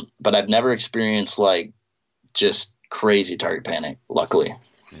 but I've never experienced like just crazy target panic, luckily.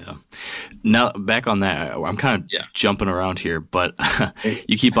 Yeah. Now back on that, I'm kind of jumping around here, but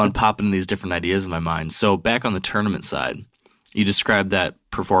you keep on popping these different ideas in my mind. So back on the tournament side, you described that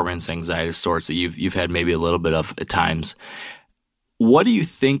performance anxiety of sorts that you've had maybe a little bit of at times. What do you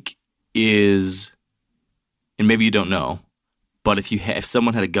think is, and maybe you don't know, but if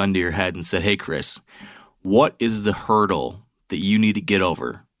someone had a gun to your head and said, "Hey, Chris, what is the hurdle that you need to get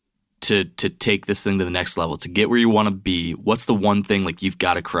over to take this thing to the next level, to get where you want to be? What's the one thing like you've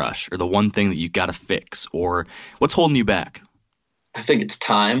got to crush, or the one thing that you've got to fix, or what's holding you back?" I think it's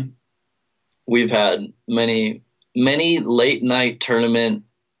time. we've had many late night tournament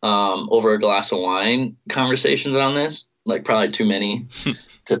over a glass of wine conversations on this, like probably too many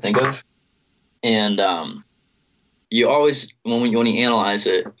to think of. And you always, when you analyze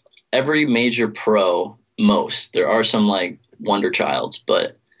it, every major pro, there are some like wonder childs,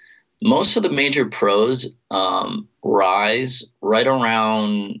 but most of the major pros rise right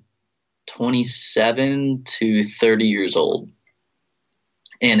around 27 to 30 years old.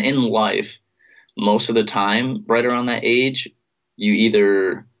 And in life, most of the time, right around that age, you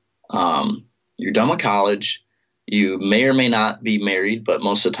either you're done with college, you may or may not be married, but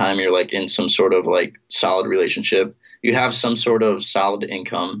most of the time you're like in some sort of like solid relationship. You have some sort of solid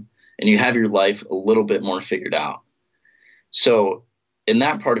income, and you have your life a little bit more figured out. So in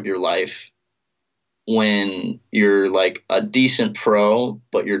that part of your life, when you're like a decent pro,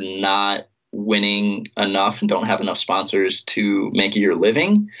 but you're not winning enough and don't have enough sponsors to make it your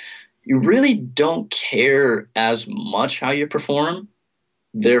living, you really don't care as much how you perform.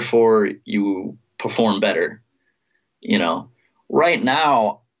 Therefore, you perform better. You know, right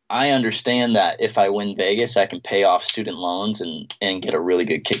now, I understand that if I win Vegas, I can pay off student loans and get a really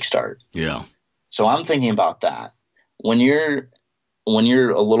good kickstart. Yeah. So I'm thinking about that. When you're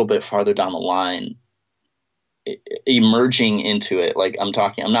a little bit farther down the line, emerging into it, like I'm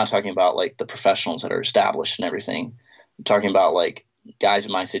not talking about like the professionals that are established and everything. I'm talking about like guys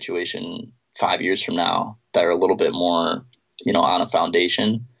in my situation 5 years from now that are a little bit more, you know, on a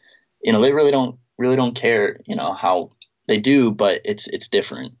foundation. You know, they really don't care, you know, how they do, but it's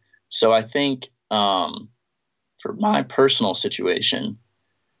different. So I think for my personal situation,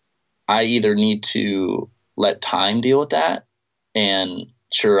 I either need to let time deal with that, and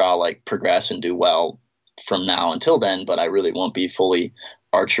sure, I'll like progress and do well from now until then, but I really won't be fully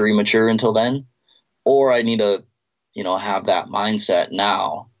archery mature until then. Or I need to, you know, have that mindset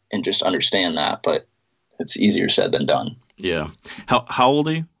now and just understand that, but it's easier said than done. Yeah. How old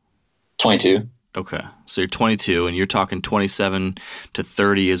are you? 22. Okay. So you're 22 and you're talking 27 to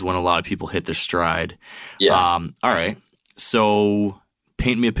 30 is when a lot of people hit their stride. Yeah. All right. So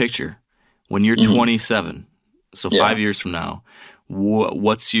paint me a picture. When you're 27, so 5 years from now,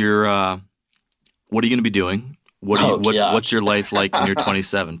 what's your what are you going to be doing? What's your life like when you're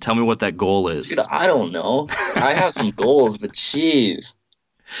 27? Tell me what that goal is. Dude, I don't know. I have some goals, but jeez.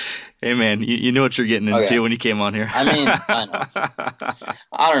 Hey, man, you know what you're getting into when you came on here. I mean, I know.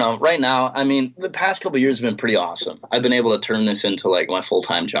 I don't know. Right now, I mean, the past couple of years have been pretty awesome. I've been able to turn this into like my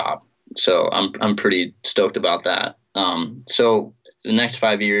full-time job. So I'm pretty stoked about that. So the next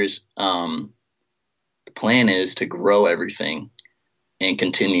 5 years, the plan is to grow everything and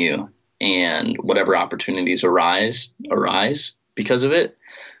continue, and whatever opportunities arise because of it.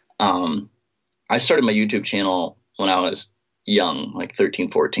 I started my YouTube channel when I was young, like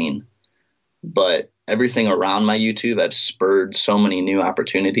 13, 14. But everything around my YouTube, I've spurred so many new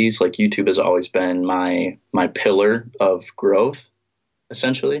opportunities. Like YouTube has always been my pillar of growth,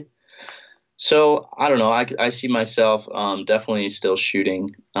 essentially. So I don't know. I see myself definitely still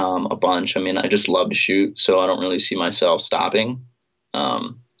shooting a bunch. I mean, I just love to shoot, so I don't really see myself stopping.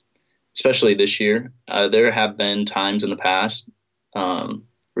 Especially this year, there have been times in the past,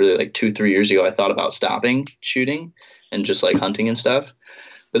 really like 2-3 years ago, I thought about stopping shooting and just like hunting and stuff.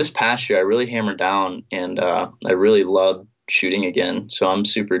 But this past year, I really hammered down, and I really love shooting again. So I'm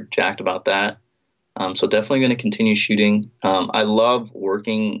super jacked about that. So definitely going to continue shooting. I love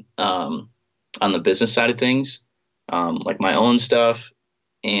working on the business side of things, like my own stuff,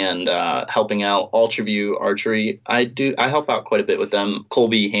 and helping out UltraView Archery. I help out quite a bit with them.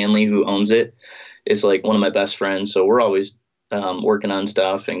 Colby Hanley, who owns it, is like one of my best friends. So we're always working on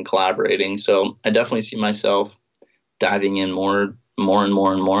stuff and collaborating. So I definitely see myself diving in more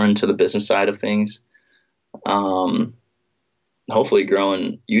into the business side of things. Hopefully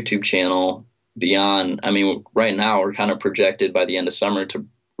growing YouTube channel beyond. I mean, right now we're kind of projected by the end of summer to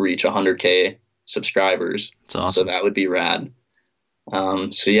reach 100K subscribers. That's awesome. So that would be rad.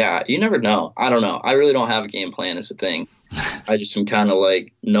 So yeah, you never know. I don't know. I really don't have a game plan is the thing. I just am kind of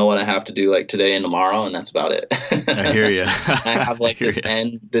like know what I have to do like today and tomorrow, and that's about it. I hear you. I have like this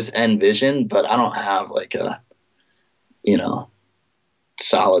end vision, but I don't have like a, you know,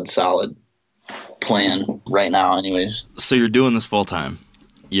 solid plan right now anyways. So you're doing this full time.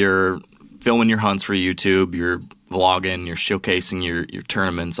 You're filming your hunts for YouTube, you're vlogging, you're showcasing your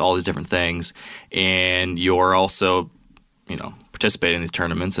tournaments, all these different things, and you're also, you know, participating in these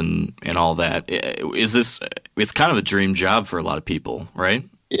tournaments and all that. It's kind of a dream job for a lot of people, right?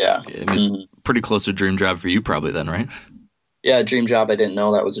 Yeah. I mean, it's pretty close to a dream job for you probably then, right? Yeah, dream job. I didn't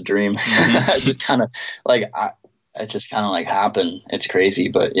know that was a dream. It just kind of like, it just kind of like happened. It's crazy,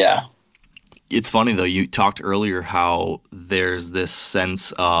 but yeah. It's funny though, you talked earlier how there's this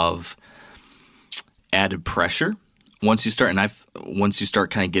sense of added pressure once you start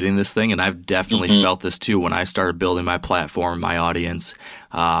kind of getting this thing, and I've definitely felt this too when I started building my platform, my audience.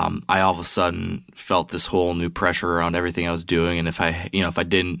 I all of a sudden felt this whole new pressure around everything I was doing, and if I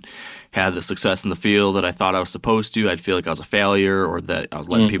didn't have the success in the field that I thought I was supposed to, I'd feel like I was a failure, or that I was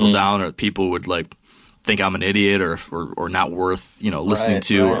letting people down, or people would like think I'm an idiot, or not worth listening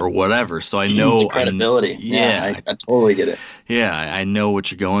to, or whatever. So I know the credibility. I totally get it. Yeah, I know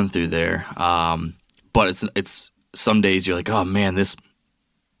what you're going through there. But it's some days you're like, oh man, this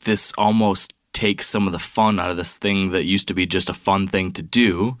almost takes some of the fun out of this thing that used to be just a fun thing to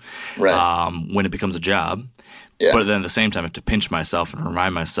do, when it becomes a job. Yeah. But then at the same time, I have to pinch myself and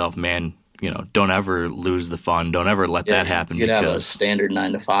remind myself, man, don't ever lose the fun. Don't ever let that happen. You could have a standard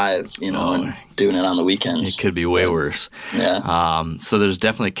 9 to 5, and doing it on the weekends. It could be way worse. Yeah. So there's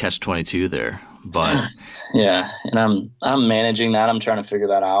definitely a catch-22 there, but yeah, and I'm managing that. I'm trying to figure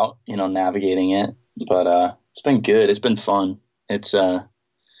that out. Navigating it. But it's been good. It's been fun. It's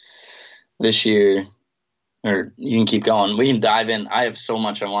this year, or you can keep going. We can dive in. I have so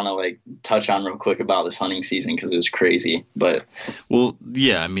much I want to touch on real quick about this hunting season because it was crazy. But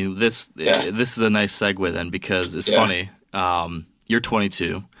yeah, I mean this is a nice segue then, because it's funny. You're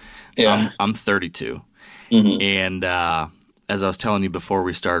 22. Yeah, I'm 32, and as I was telling you before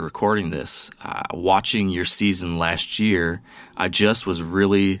we started recording this, watching your season last year, I just was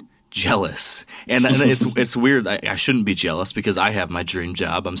really jealous, and it's weird. I shouldn't be jealous because I have my dream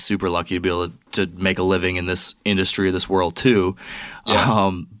job. I'm super lucky to be able to make a living in this industry, this world too.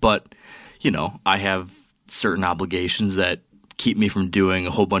 Yeah. But I have certain obligations that keep me from doing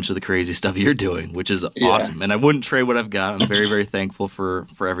a whole bunch of the crazy stuff you're doing, which is awesome. And I wouldn't trade what I've got. I'm very, very thankful for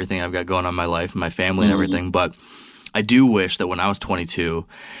everything I've got going on in my life and my family and everything. But I do wish that when I was 22,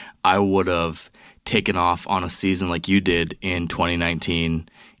 I would have taken off on a season like you did in 2019.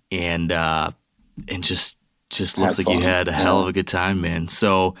 And just looks like you had a hell of a good time, man.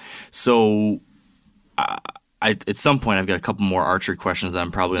 So at some point I've got a couple more archery questions that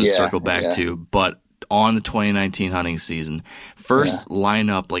I'm probably going to circle back to. But on the 2019 hunting season, first line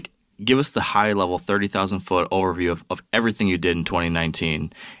up, give us the high level 30,000 foot overview of everything you did in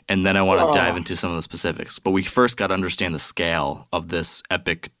 2019, and then I want to dive into some of the specifics. But we first got to understand the scale of this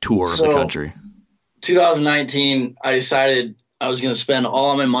epic tour of the country. 2019, I decided I was going to spend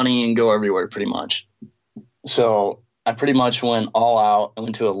all of my money and go everywhere pretty much. So I pretty much went all out. I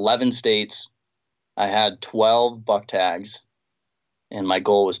went to 11 states. I had 12 buck tags, and my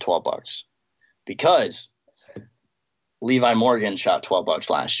goal was 12 bucks because Levi Morgan shot 12 bucks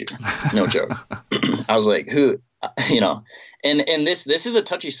last year. No joke. I was like, who, and this is a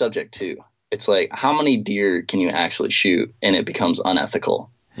touchy subject too. It's like, how many deer can you actually shoot? And it becomes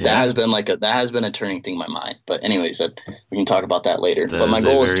unethical. Yeah. That has been a turning thing in my mind. But anyways, we can talk about that later. But my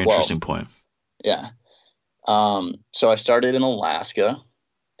goal is 12. Interesting point. Yeah. So I started in Alaska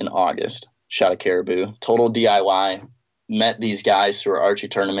in August, shot a caribou, total DIY, met these guys through our archery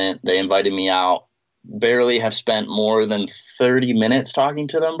tournament. They invited me out. Barely have spent more than 30 minutes talking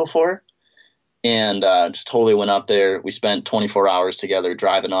to them before. And just totally went up there. We spent 24 hours together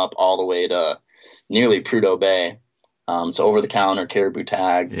driving up all the way to nearly Prudhoe Bay. So over-the-counter caribou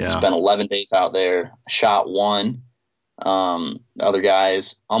tag. Yeah. Spent 11 days out there. Shot one. The other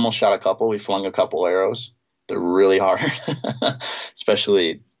guys almost shot a couple. We flung a couple arrows. They're really hard,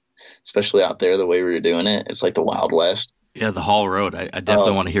 especially out there the way we were doing it. It's like the Wild West. Yeah, the Hall Road. I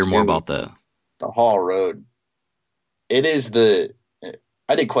definitely want to hear more about that. The Hall Road. It is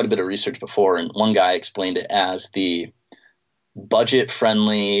I did quite a bit of research before, and one guy explained it as the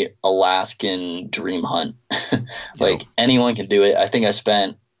budget-friendly Alaskan dream hunt. Anyone can do it. I think I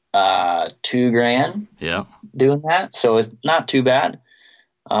spent $2,000 doing that, so it's not too bad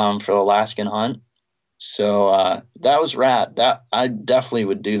for the Alaskan hunt. So that was rad. That I definitely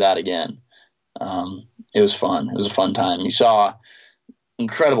would do that again. It was fun. It was a fun time. You saw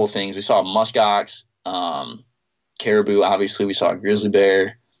incredible things. We saw muskox, caribou. Obviously, we saw a grizzly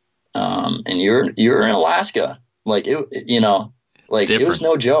bear, and you're in Alaska. It was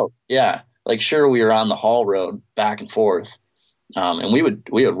no joke. Yeah. Sure, we were on the Hall Road back and forth. And we would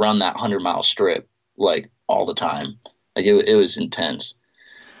run that 100-mile strip all the time. It was intense.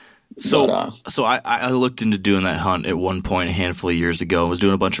 So I looked into doing that hunt at one point a handful of years ago. I was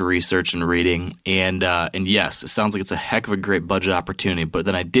doing a bunch of research and reading, and yes, it sounds like it's a heck of a great budget opportunity. But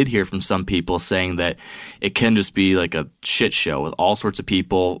then I did hear from some people saying that it can just be like a shit show with all sorts of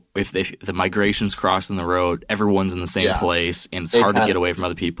people. If the migration's crossing the road, everyone's in the same place, and it's hard to get away from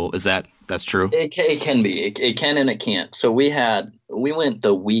other people. That's true? It can be. It can and it can't. So we went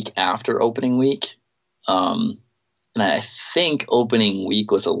the week after opening week. And I think opening week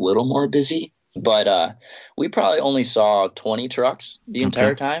was a little more busy, but we probably only saw 20 trucks the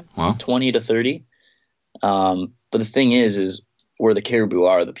entire time, wow. 20 to 30. But the thing is where the caribou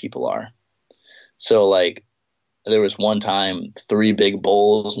are, the people are. So like there was one time 3 big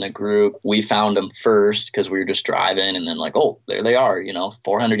bulls in a group. We found them first because we were just driving, and then like, oh, there they are,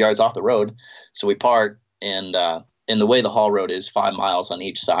 400 yards off the road. So we parked, and the way the haul road is 5 miles on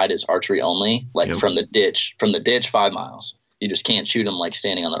each side is archery only, like from the ditch 5 miles. You just can't shoot them like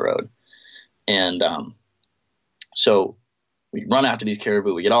standing on the road. And so we run after these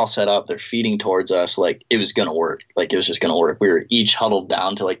caribou. We get all set up. They're feeding towards us. Like it was going to work. Like it was just going to work. We were each huddled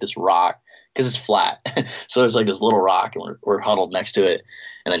down to like this rock because it's flat. So there's like this little rock, and we're huddled next to it.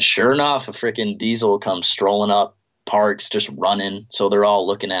 And then sure enough, a freaking diesel comes strolling up, parks, just running. So they're all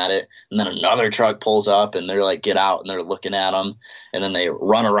looking at it, and then another truck pulls up, and they're like, get out, and they're looking at them, and then they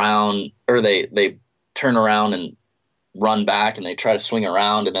run around, or they turn around and run back, and they try to swing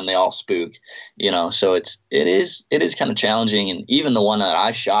around, and then they all spook, so it is kind of challenging. And even the one that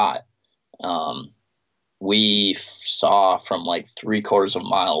I shot, we saw from like 3/4 of a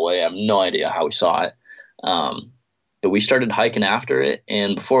mile away. I have no idea how we saw it, but we started hiking after it,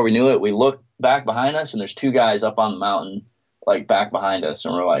 and before we knew it, we looked back behind us, and there's 2 guys up on the mountain, like back behind us,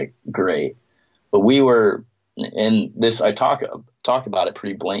 and we're like, great. But we were in this. I talk about it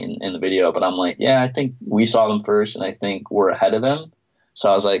pretty blatant in the video, but I'm like, yeah, I think we saw them first, and I think we're ahead of them. So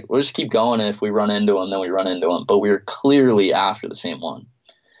I was like, we'll just keep going, and if we run into them, then we run into them. But we were clearly after the same one.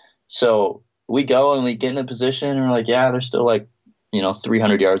 So we go and we get in a position, and we're like, yeah, they're still like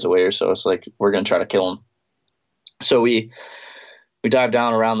 300 yards away or so. It's like we're gonna try to kill them. So we dive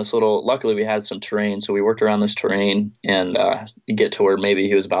down around this luckily we had some terrain, so we worked around this terrain, and you get to where maybe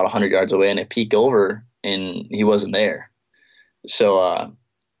he was about 100 yards away, and it peeked over, and he wasn't there. So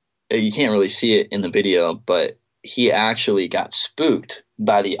you can't really see it in the video, but he actually got spooked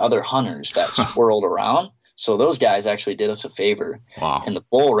by the other hunters that swirled around. So those guys actually did us a favor. Wow. And the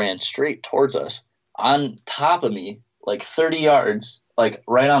bull ran straight towards us on top of me, like 30 yards, like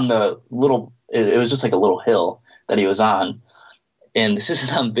right on the it was just like a little hill that he was on. And this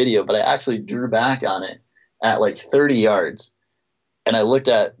isn't on video, but I actually drew back on it at like 30 yards. And I looked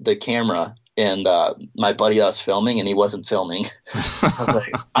at the camera, and my buddy that was filming, and he wasn't filming.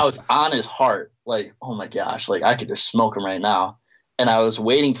 I was on his heart, like, oh my gosh, like I could just smoke him right now. And I was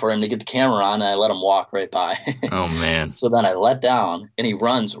waiting for him to get the camera on, and I let him walk right by. Oh, man. So then I let down, and he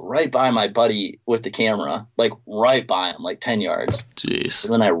runs right by my buddy with the camera, like right by him, like 10 yards. Jeez. So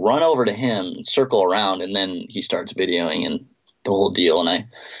then I run over to him, circle around, and then he starts videoing and the whole deal. And I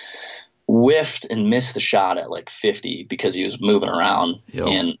whiffed and missed the shot at like 50 because he was moving around. Yep.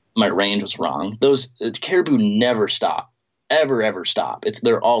 And my range was wrong. Those caribou never stop, ever stop.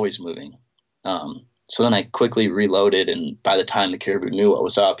 They're always moving. So then I quickly reloaded, and by the time the caribou knew what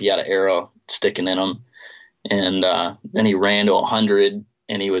was up, he had an arrow sticking in him. And then he ran to 100,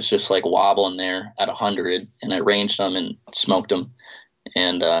 and he was just like wobbling there at 100, and I ranged him and smoked him,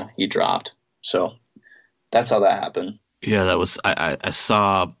 and he dropped. So that's how that happened. Yeah, that was I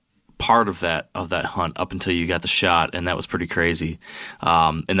saw part of that hunt up until you got the shot, and that was pretty crazy.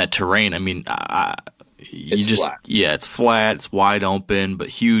 And that terrain, I mean, flat. Yeah, it's flat, it's wide open, but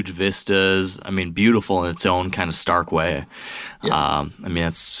huge vistas. I mean, beautiful in its own kind of stark way. Yeah. I mean,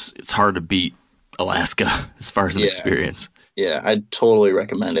 it's hard to beat Alaska as far as an experience. Yeah, I'd totally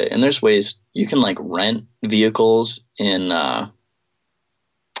recommend it. And there's ways you can like rent vehicles in not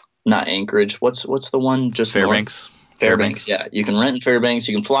Anchorage. What's the one just Fairbanks? North? Fairbanks. Yeah, you can rent in Fairbanks.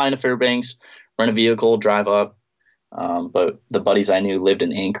 You can fly into Fairbanks, rent a vehicle, drive up. But the buddies I knew lived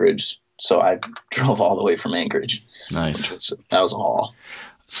in Anchorage, so I drove all the way from Anchorage. Nice. That was a haul.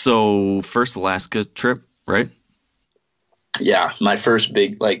 So first Alaska trip, right? Yeah, my first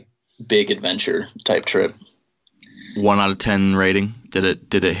big adventure type trip. 1 out of 10 rating. Did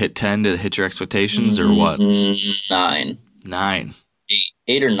it hit 10? Did it hit your expectations or what? 9. 9.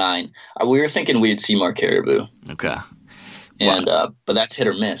 8 or 9. We were thinking we'd see more caribou. Okay. And but that's hit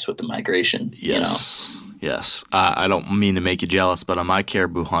or miss with the migration. Yes. Yes. I don't mean to make you jealous, but on my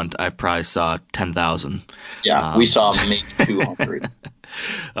caribou hunt, I probably saw 10,000. Yeah, we saw maybe 200.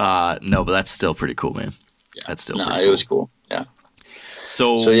 No, but that's still pretty cool, man. Yeah. That's still pretty cool. It was cool. Yeah.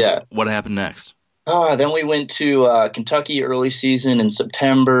 So yeah. What happened next? Then we went to Kentucky early season in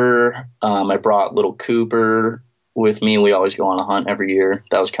September. I brought little Cooper with me. We always go on a hunt every year.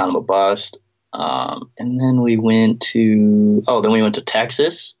 That was kind of a bust. And then we went to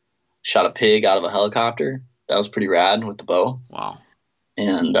Texas, shot a pig out of a helicopter. That was pretty rad with the bow. Wow.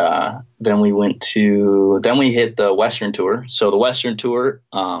 And then we hit the Western Tour. So the Western Tour,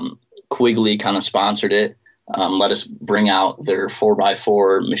 Quigley kind of sponsored it, let us bring out their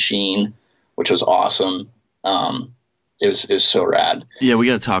 4x4 machine, which was awesome. It was so rad. Yeah, we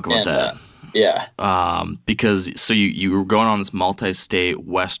got to talk about that. Yeah. Because so you were going on this multi-state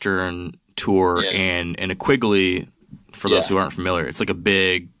Western tour, and a Quigley, for those who aren't familiar, it's like a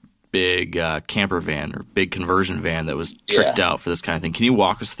big camper van or big conversion van that was tricked out for this kind of thing. Can you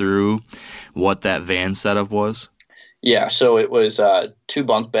walk us through what that van setup was? Yeah, so it was 2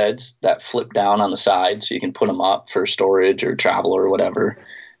 bunk beds that flip down on the side, so you can put them up for storage or travel or whatever.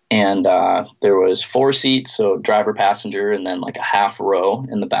 And there was 4 seats, so driver, passenger, and then like a half row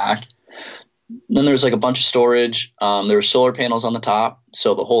in the back. Then there was like a bunch of storage. There were solar panels on the top,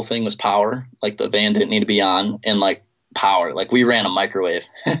 so the whole thing was power. Like the van didn't need to be on, and like power. Like we ran a microwave.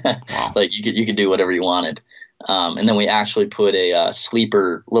 Wow. Like you could do whatever you wanted. And then we actually put a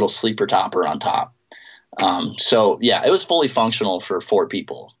little sleeper topper on top. So yeah, it was fully functional for 4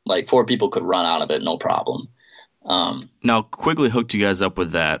 people. Like 4 people could run out of it, no problem. Now Quigley hooked you guys up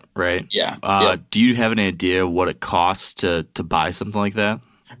with that, right? Yeah. Do you have any idea what it costs to buy something like that?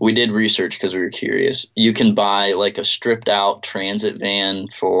 We did research because we were curious. You can buy like a stripped out transit van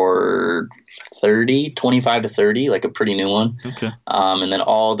for 25 to 30, like a pretty new one. Okay. And then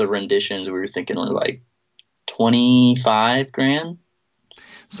all the renditions we were thinking were like 25 grand.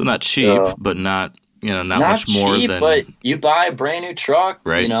 So not cheap, but not much more cheap, than. But you buy a brand new truck,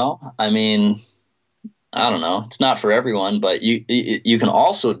 right? You know, I mean, I don't know. It's not for everyone, but you can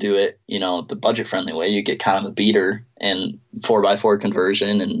also do it, you know, the budget friendly way. You get kind of a beater and 4x4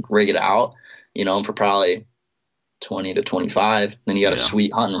 conversion and rig it out, you know, for probably 20 to 25. Then you got a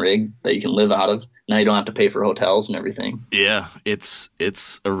sweet hunting rig that you can live out of. Now you don't have to pay for hotels and everything. Yeah, it's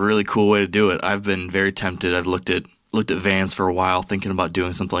a really cool way to do it. I've been very tempted. I've looked at vans for a while, thinking about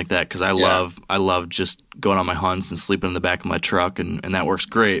doing something like that because I love just going on my hunts and sleeping in the back of my truck, and that works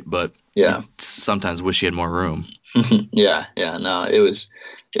great. But I sometimes wish you had more room. Yeah. No, it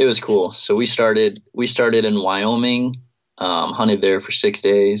was cool. So we started in Wyoming, hunted there for 6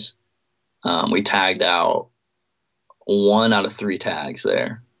 days. We tagged out 1 out of 3 tags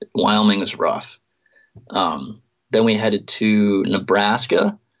there. Wyoming was rough. Then we headed to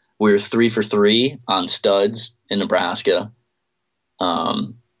Nebraska. We were 3 for 3 on studs in Nebraska.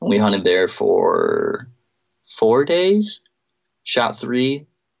 We hunted there for 4 days, shot 3.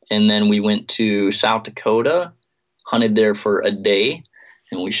 And then we went to South Dakota, hunted there for a day,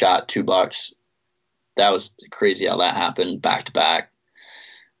 and we shot 2 bucks. That was crazy how that happened back to back.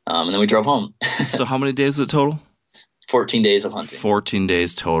 And then we drove home. So how many days was it total? 14 days of hunting. 14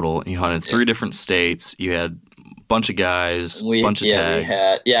 days total. You hunted 3 different states. You had a bunch of guys, bunch of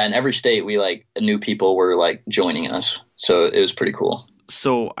tags. In every state we new people were like joining us. So it was pretty cool.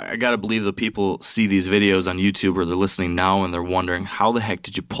 So I got to believe the people see these videos on YouTube or they're listening now and they're wondering, how the heck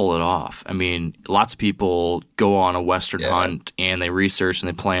did you pull it off? I mean, lots of people go on a Western hunt and they research and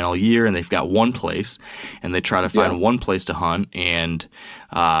they plan all year and they've got one place and they try to find one place to hunt and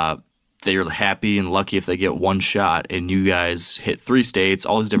they're happy and lucky if they get one shot. And you guys hit 3 states,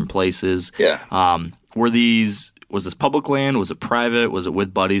 all these different places. Yeah. Was this public land? Was it private? Was it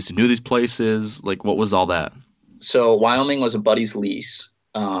with buddies who knew these places? Like, what was all that? So Wyoming was a buddy's lease.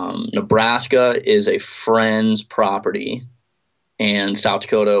 Nebraska is a friend's property, and South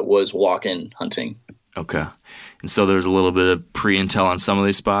Dakota was walk-in hunting. Okay. And so there's a little bit of pre-intel on some of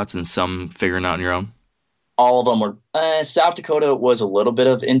these spots and some figuring out on your own? All of them were South Dakota was a little bit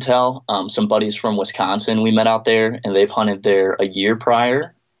of intel. Some buddies from Wisconsin we met out there, and they've hunted there a year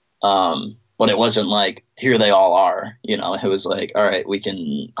prior. But it wasn't like, here they all are. You know, it was like, all right, we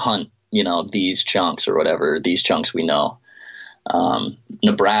can hunt, you know, these chunks or whatever. These chunks we know.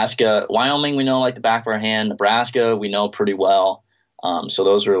 Nebraska, Wyoming, we know like the back of our hand. Nebraska, we know pretty well. So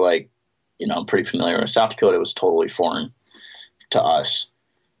those were like, you know, pretty familiar. South Dakota was totally foreign to us.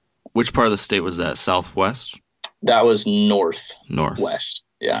 Which part of the state was that? Southwest? That was north. West.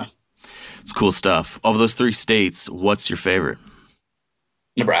 Yeah. It's cool stuff. Of those 3 states, what's your favorite?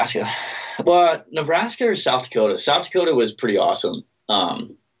 Nebraska. Well, Nebraska or South Dakota? South Dakota was pretty awesome.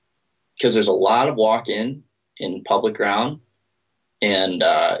 Because there's a lot of walk-in public ground. and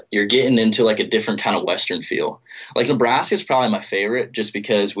you're getting into like a different kind of Western feel. Like Nebraska is probably my favorite just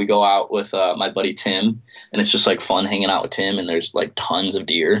because we go out with my buddy Tim, and it's just like fun hanging out with Tim, and there's like tons of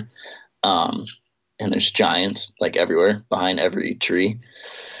deer. And there's giants like everywhere behind every tree.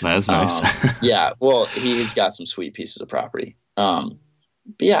 That's nice. Yeah. Well, he's got some sweet pieces of property. But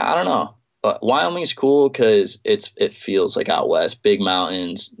yeah, I don't know. But Wyoming's cool because it feels like out west, big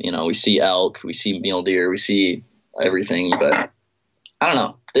mountains. You know, we see elk, we see mule deer, we see everything. But I don't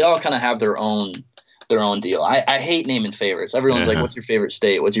know. They all kind of have their own deal. I hate naming favorites. Everyone's like, "What's your favorite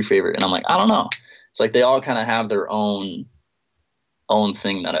state? What's your favorite?" And I'm like, I don't know. It's like they all kind of have their own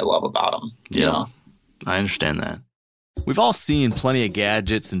thing that I love about them. You know? I understand that. We've all seen plenty of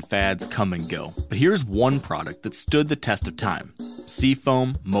gadgets and fads come and go, but here's one product that stood the test of time: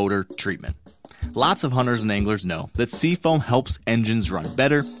 Seafoam Motor Treatment. Lots of hunters and anglers know that Seafoam helps engines run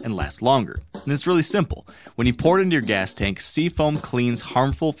better and last longer. And it's really simple. When you pour it into your gas tank, Seafoam cleans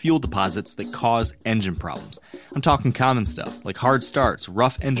harmful fuel deposits that cause engine problems. I'm talking common stuff like hard starts,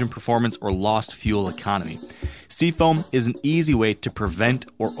 rough engine performance, or lost fuel economy. Seafoam is an easy way to prevent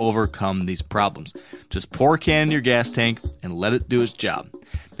or overcome these problems. Just pour a can in your gas tank and let it do its job.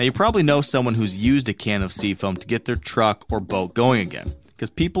 Now, you probably know someone who's used a can of Seafoam to get their truck or boat going again, because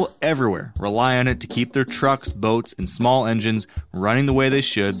people everywhere rely on it to keep their trucks, boats, and small engines running the way they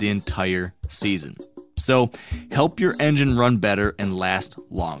should the entire season. So, help your engine run better and last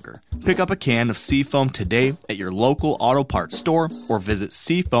longer. Pick up a can of Seafoam today at your local auto parts store or visit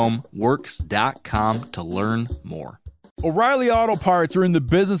SeafoamWorks.com to learn more. O'Reilly Auto Parts are in the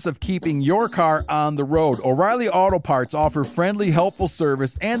business of keeping your car on the road. O'Reilly Auto Parts offer friendly, helpful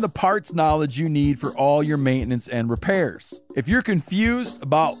service and the parts knowledge you need for all your maintenance and repairs. If you're confused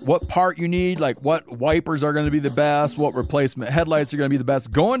about what part you need, like what wipers are going to be the best, what replacement headlights are going to be the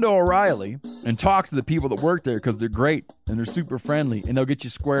best, go into O'Reilly and talk to the people that work there, because they're great and they're super friendly, and they'll get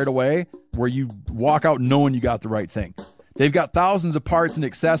you squared away where you walk out knowing you got the right thing. They've got thousands of parts and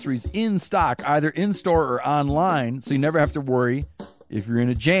accessories in stock, either in-store or online, so you never have to worry if you're in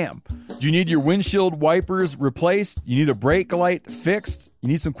a jam. Do you need your windshield wipers replaced? You need a brake light fixed? You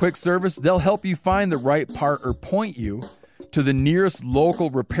need some quick service? They'll help you find the right part or point you to the nearest local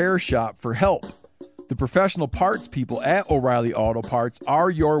repair shop for help. The professional parts people at O'Reilly Auto Parts are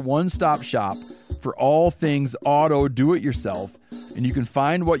your one-stop shop for all things auto do-it-yourself, and you can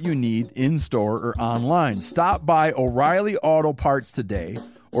find what you need in-store or online. Stop by O'Reilly Auto Parts today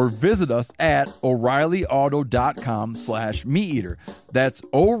or visit us at O'ReillyAuto.com/MeatEater. That's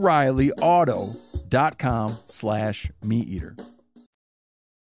O'ReillyAuto.com/MeatEater.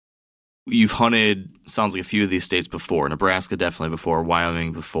 You've hunted, sounds like, a few of these states before. Nebraska definitely before,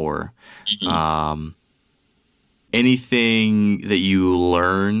 Wyoming before. Mm-hmm. Anything that you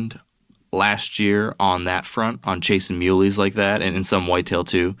learned last year on that front, on chasing muleys like that, and some whitetail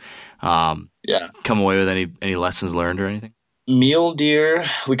too? Come away with any lessons learned or anything? Mule deer,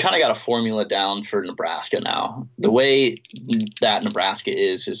 we kind of got a formula down for Nebraska now. The way that Nebraska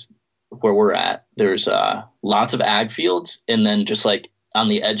is where we're at. There's lots of ag fields, and then just like on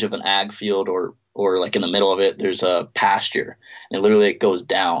the edge of an ag field or like in the middle of it, there's a pasture, and literally it goes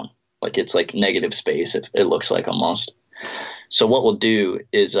down. Like it's like negative space, it looks like almost. So what we'll do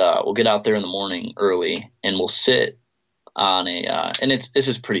is we'll get out there in the morning early, and we'll sit on a and this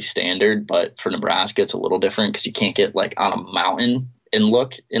is pretty standard, but for Nebraska it's a little different because you can't get like on a mountain and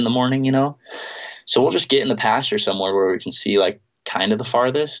look in the morning, you know. So we'll just get in the pasture somewhere where we can see like kind of the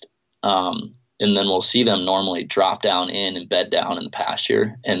farthest, and then we'll see them normally drop down in and bed down in the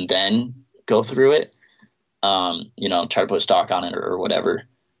pasture and then go through it, you know, try to put a stalk on it or whatever.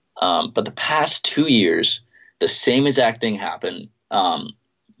 But the past 2 years, the same exact thing happened.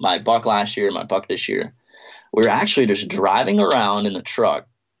 My buck last year, my buck this year, we were actually just driving around in the truck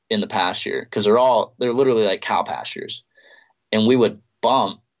in the pasture because they're literally like cow pastures. And we would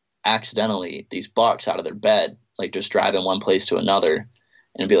bump accidentally these bucks out of their bed, like just driving one place to another,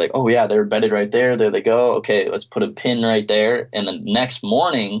 and be like, oh yeah, they're bedded right there. There they go. Okay, let's put a pin right there. And the next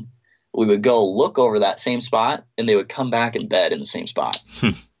morning we would go look over that same spot, and they would come back in bed in the same spot.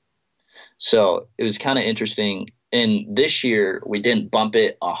 So it was kind of interesting. And this year we didn't bump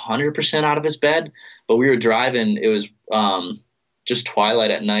it 100% out of his bed, but we were driving. It was just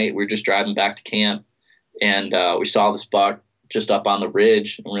twilight at night. We were just driving back to camp, and we saw this buck just up on the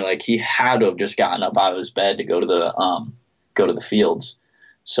ridge, and we're like, he had to have just gotten up out of his bed to go to the fields.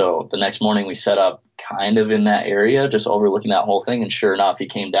 So the next morning we set up kind of in that area, just overlooking that whole thing. And sure enough, he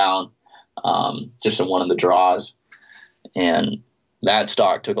came down just in one of the draws, and that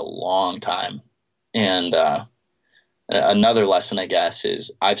stalk took a long time. And another lesson, I guess,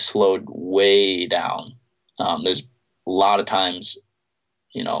 is I've slowed way down. There's a lot of times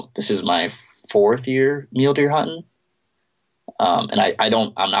this is my 4th year mule deer hunting. And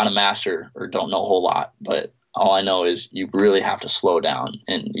I'm not a master or don't know a whole lot, but all I know is you really have to slow down,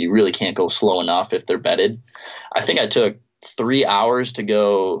 and you really can't go slow enough if they're bedded. I think I took 3 hours to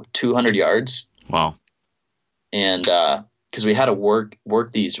go 200 yards. Wow. And, cause we had to work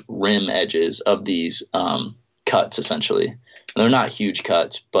these rim edges of these, cuts essentially. And they're not huge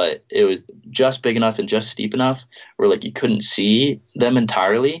cuts, but it was just big enough and just steep enough where like you couldn't see them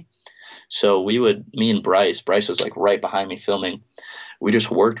entirely. So me and Bryce was like right behind me filming. We just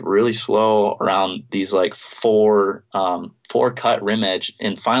worked really slow around these like 4 cut rim edge.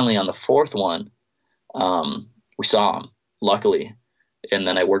 And finally on the 4th one, we saw him, luckily. And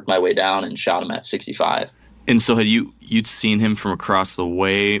then I worked my way down and shot him at 65. And so had you'd seen him from across the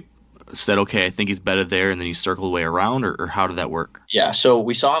way, said, okay, I think he's better there, and then you circled the way around, or how did that work? Yeah, so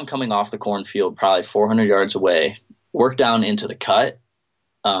we saw him coming off the cornfield probably 400 yards away, worked down into the cut,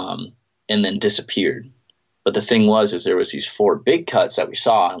 and then disappeared. But the thing is there was these 4 big cuts that we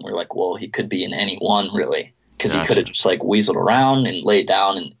saw, and we're like, well, he could be in any one really, because he could have just like weaseled around and laid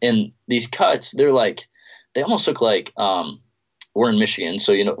down. And these cuts, they almost look like we're in Michigan,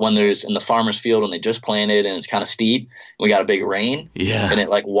 so when there's in the farmer's field when they just planted and it's kind of steep, and we got a big rain, and it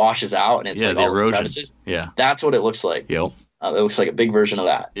like washes out and it's like all those crevices. Yeah, that's what it looks like. Yep, it looks like a big version of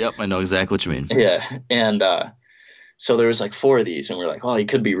that. Yep, I know exactly what you mean. Yeah, and so there was like 4 of these, and we're like, well, he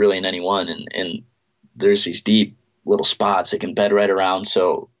could be really in any one, and there's these deep little spots they can bed right around.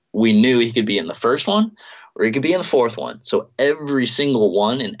 So we knew he could be in the first one, or he could be in the 4th one. So every single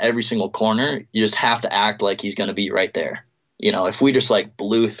one in every single corner, you just have to act like he's going to be right there. If we just like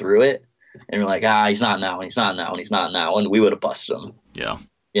blew through it and we're like, he's not in that one, he's not in that one, he's not in that one, we would have busted him. Yeah.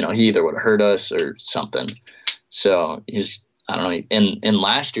 He either would have hurt us or something. So I don't know. And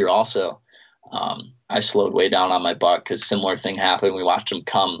last year also, I slowed way down on my buck because similar thing happened. We watched him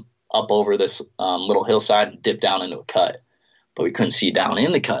come up over this little hillside and dip down into a cut, but we couldn't see down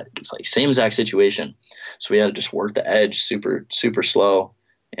in the cut. It's like same exact situation. So we had to just work the edge super, super slow.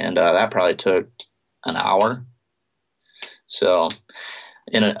 And that probably took an hour. So,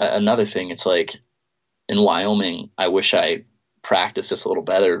 and another thing, it's like in Wyoming, I wish I practiced this a little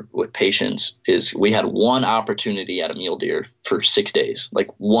better with patience, is we had one opportunity at a mule deer for 6 days, like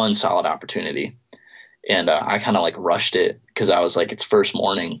one solid opportunity. And I kind of like rushed it because I was like, it's first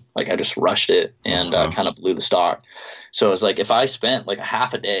morning. Like I just rushed it and kind of blew the stock. So it was like, if I spent like a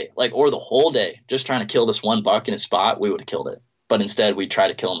half a day, like, or the whole day just trying to kill this one buck in his spot, we would have killed it. But instead we tried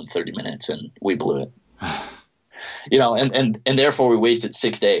to kill him in 30 minutes and we blew it. And therefore we wasted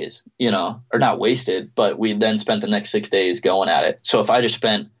 6 days, or not wasted, but we then spent the next 6 days going at it. So if I just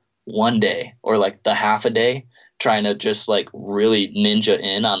spent one day or like the half a day trying to just like really ninja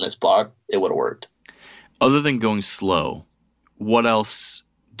in on this buck, it would have worked. Other than going slow, what else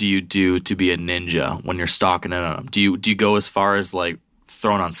do you do to be a ninja when you're stalking in on them? Do you go as far as like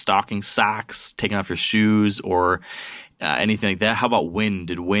throwing on stocking socks, taking off your shoes, or anything like that? How about wind?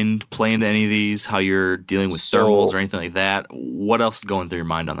 Did wind play into any of these? How you're dealing with thermals or anything like that? What else is going through your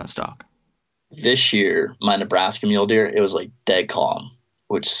mind on that stalk? This year, my Nebraska mule deer, it was like dead calm,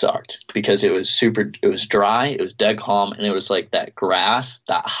 which sucked because it was dry, it was dead calm, and it was like that grass,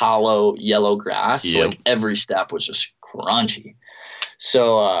 that hollow yellow grass. Yep. So like every step was just crunchy.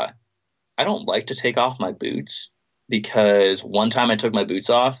 So I don't like to take off my boots because one time I took my boots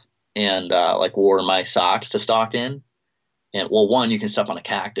off and like wore my socks to stalk in. And well, one, you can step on a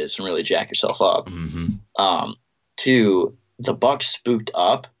cactus and really jack yourself up. Mm-hmm. 2, the buck spooked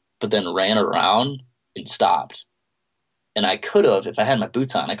up, but then ran around and stopped. And I could have, if I had my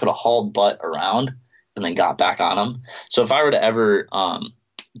boots on, I could have hauled butt around and then got back on them. So if I were to ever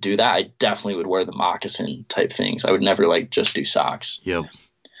do that, I definitely would wear the moccasin type things. I would never like just do socks. Yep.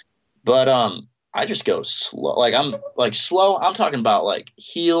 But I just go slow. Like I'm like slow. I'm talking about like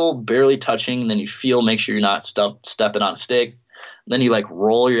heel barely touching. And then you feel, make sure you're not stepping on a stick. And then you like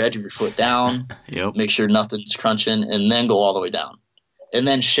roll your edge of your foot down. Yep. Make sure nothing's crunching, and then go all the way down. And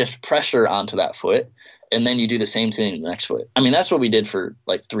then shift pressure onto that foot. And then you do the same thing to the next foot. I mean, that's what we did for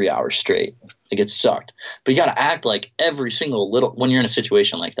like 3 hours straight. It gets sucked. But you got to act like every single little, when you're in a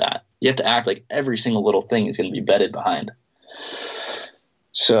situation like that, you have to act like every single little thing is going to be bedded behind.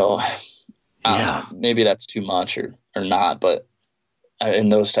 So maybe that's too much or not. But in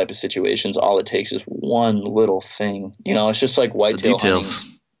those type of situations, all it takes is one little thing. It's just like whitetail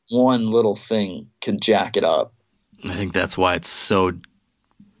hunting. One little thing can jack it up. I think that's why it's so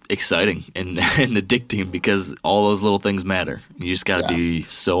exciting and addicting, because all those little things matter. You just got to be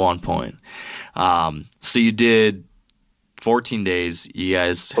so on point. So you did 14 days. You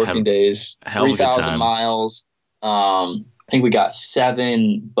guys 14 days, 3,000 miles. think we got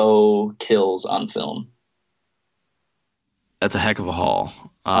 7 bow kills on film. That's a heck of a haul.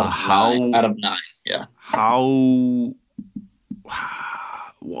 Out of 9, yeah.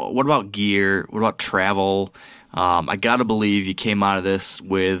 What about gear? What about travel? I gotta believe you came out of this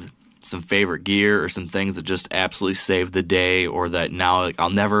with some favorite gear or some things that just absolutely saved the day, or that now, like, I'll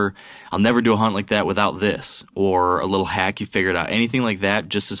never do a hunt like that without this, or a little hack you figured out. Anything like that,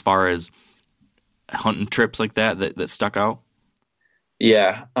 just as far as hunting trips like that stuck out?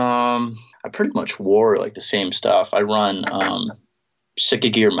 Yeah. I pretty much wore like the same stuff. I run Sitka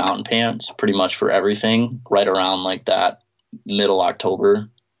Gear mountain pants pretty much for everything right around like that middle October,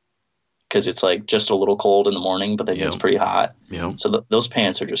 because it's like just a little cold in the morning, but then it's pretty hot. Yep. So those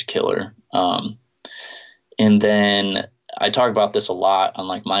pants are just killer. And then I talk about this a lot on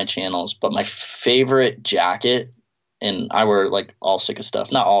like my channels, but my favorite jacket, and I wear like all Sitka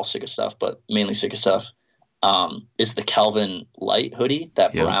stuff, not all Sitka stuff, but mainly Sitka stuff, is the Kelvin light hoodie,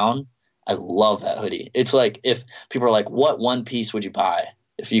 that brown. I love that hoodie. It's like, if people are like, what one piece would you buy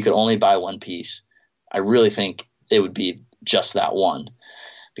if you could only buy one piece? I really think it would be just that one,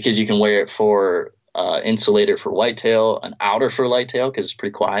 because you can wear it for insulator for whitetail, an outer for whitetail because it's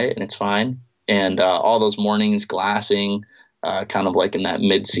pretty quiet and it's fine. And all those mornings glassing, kind of like in that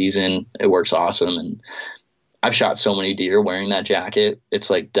mid-season, it works awesome. And I've shot so many deer wearing that jacket. It's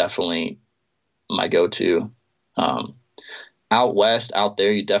like definitely my go-to. Out west, out there,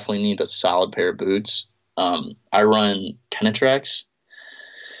 you definitely need a solid pair of boots. I run Penetrex.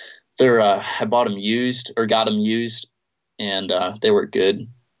 I bought them used, or got them used, and they were good.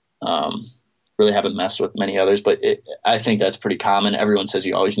 Really haven't messed with many others, but I think that's pretty common. Everyone says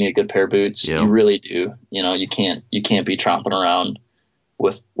you always need a good pair of boots. Yep. You really do. You know, you can't be tromping around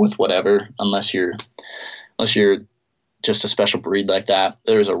with whatever unless you're just a special breed like that.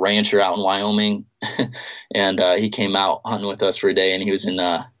 There was a rancher out in Wyoming, and he came out hunting with us for a day, and he was in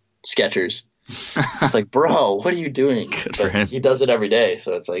Skechers. It's like, bro, what are you doing? Good for him. He does it every day,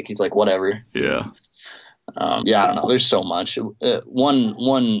 so it's like he's like, whatever. Yeah. I don't know. There's so much.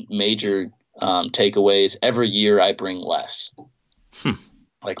 One major takeaway is every year I bring less.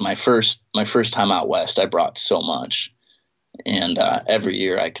 Like my first time out west, I brought so much, and every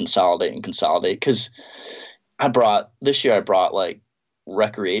year I consolidate because this year I brought like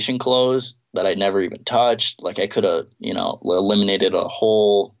recreation clothes that I never even touched. Like I could have, eliminated a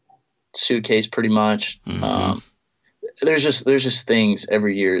whole suitcase pretty much. Mm-hmm. There's just things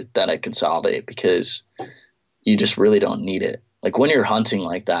every year that I consolidate because you just really don't need it. Like when you're hunting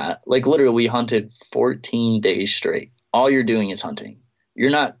like that, like literally we hunted 14 days straight. All you're doing is hunting.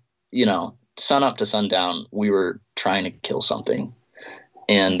 You're not, sun up to sundown, we were trying to kill something,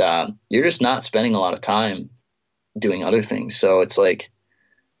 and you're just not spending a lot of time doing other things. So it's like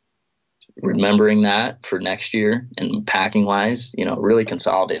remembering that for next year and packing wise, really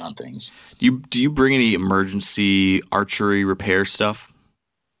consolidate on things. Do you bring any emergency archery repair stuff?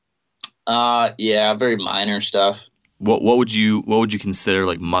 Yeah, very minor stuff. What would you consider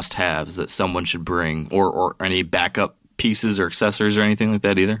like must-haves that someone should bring, or any backup pieces or accessories or anything like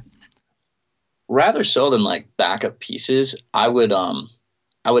that either? Rather so than like backup pieces, I would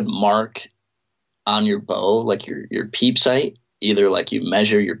mark on your bow like your peep sight. Either like you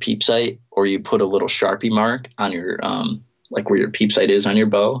measure your peep sight, or you put a little Sharpie mark on your like where your peep sight is on your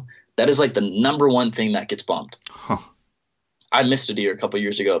bow. That is like the number one thing that gets bumped. Huh. I missed a deer a couple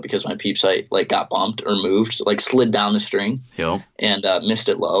years ago because my peep sight like got bumped or moved, like slid down the string, and missed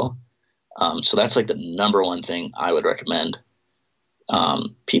it low. So that's like the number one thing I would recommend.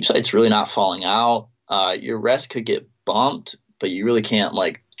 Peep sight's really not falling out. Your rest could get bumped, but you really can't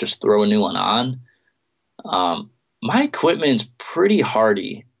like just throw a new one on. My equipment's pretty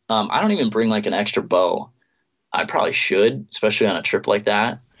hardy. I don't even bring like an extra bow. I probably should, especially on a trip like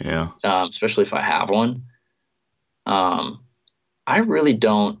that. Yeah. Especially if I have one. I really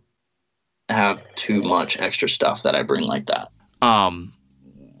don't have too much extra stuff that I bring like that.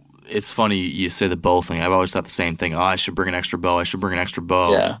 It's funny you say the bow thing. I've always thought the same thing. Oh, I should bring an extra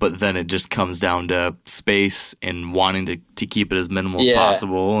bow. Yeah. But then it just comes down to space and wanting to keep it as minimal as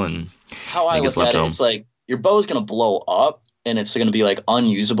possible. And how I look at it, it's like your bow is going to blow up and it's going to be like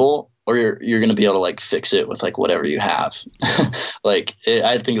unusable, or you're going to be able to like fix it with like whatever you have.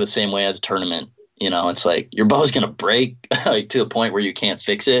 I think the same way as a tournament. It's like your bow is going to break like to a point where you can't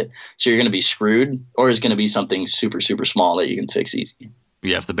fix it. So you're going to be screwed, or it's going to be something super, super small that you can fix easy.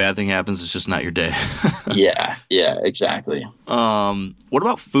 Yeah, if the bad thing happens, it's just not your day. Yeah, exactly. What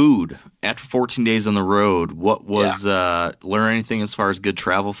about food? After 14 days on the road, what was learn anything as far as good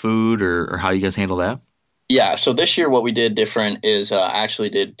travel food, or how you guys handle that? Yeah, so this year what we did different is I actually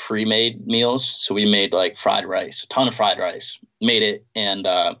did pre-made meals. So we made like fried rice, a ton of fried rice, made it and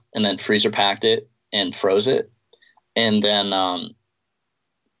then freezer packed it and froze it. And then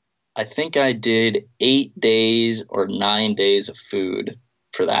I think I did 8 days or 9 days of food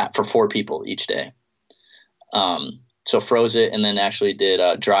for that, for 4 people each day. So froze it and then actually did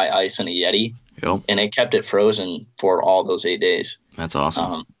dry ice in a Yeti. Yep. And it kept it frozen for all those 8 days. That's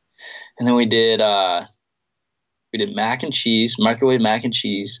awesome. And then we did mac and cheese, microwave mac and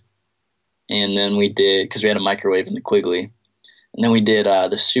cheese. And then we did, because we had a microwave in the Quigley. And then we did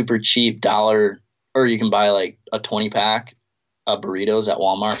the super cheap $1, or you can buy like a 20-pack of burritos at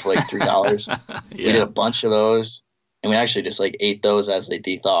Walmart for like $3. Yeah. We did a bunch of those. And we actually just like ate those as they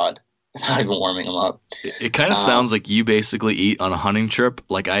thawed, without even warming them up. It kind of sounds like you basically eat on a hunting trip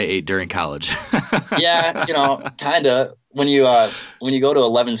like I ate during college. Yeah, kind of. When you go to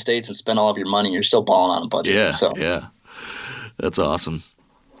 11 states and spend all of your money, you're still balling on a budget. Yeah, so yeah. That's awesome.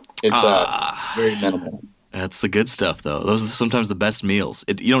 It's very minimal. That's the good stuff, though. Those are sometimes the best meals.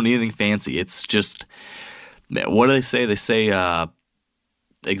 You don't need anything fancy. It's just, what do they say? They say, I'm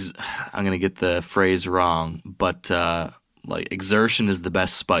going to get the phrase wrong, but like exertion is the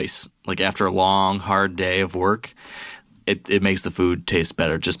best spice. Like after a long, hard day of work, it makes the food taste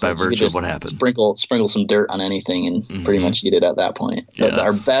better just by virtue of what happened. Sprinkle some dirt on anything and pretty much eat it at that point. Yeah,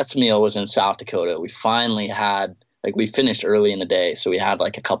 our best meal was in South Dakota. We finally had, we finished early in the day, so we had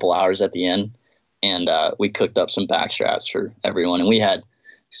like a couple hours at the end, and we cooked up some backstraps for everyone. And we had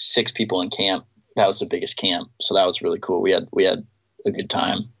 6 people in camp. That was the biggest camp, so that was really cool. We had a good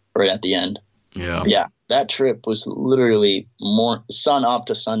time right at the end. Yeah. But yeah, that trip was literally more sun up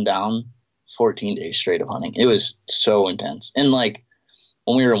to sundown, 14 days straight of hunting. It was so intense. And like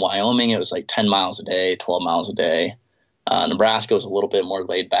when we were in Wyoming, it was like 10 miles a day, 12 miles a day. Nebraska was a little bit more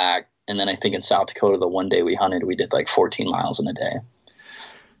laid back. And then I think in South Dakota, the one day we hunted, we did like 14 miles in a day.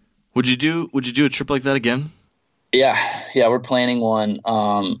 Would you do a trip like that again? Yeah, we're planning one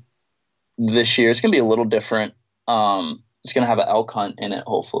this year. It's gonna be a little different. It's gonna have an elk hunt in it,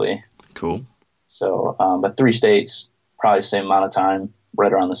 hopefully. Cool. So, but 3 states, probably the same amount of time,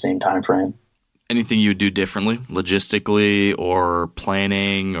 right around the same time frame. Anything you would do differently, logistically or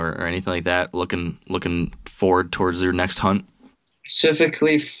planning or anything like that? Looking forward towards your next hunt.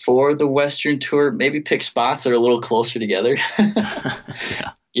 Specifically for the Western tour, maybe pick spots that are a little closer together.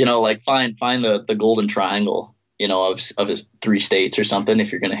 Yeah. Like find the golden triangle, of 3 states or something.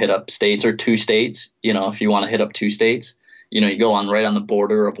 If you're going to hit up states, or 2 states, if you want to hit up 2 states, you go on right on the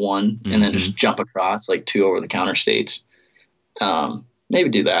border of one and then just jump across like 2 over the counter states. Maybe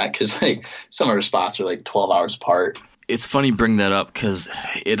do that, because like some of our spots are like 12 hours apart. It's funny you bring that up, because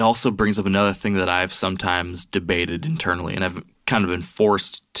it also brings up another thing that I've sometimes debated internally, and I've kind of been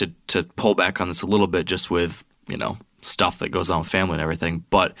forced to pull back on this a little bit just with, stuff that goes on with family and everything.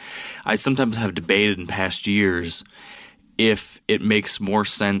 But I sometimes have debated in past years if it makes more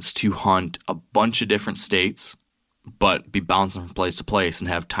sense to hunt a bunch of different states but be bouncing from place to place and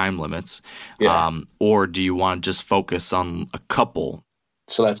have time limits. Yeah. Or do you want to just focus on a couple?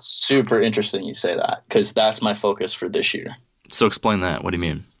 So that's super interesting you say that, because that's my focus for this year. So explain that. What do you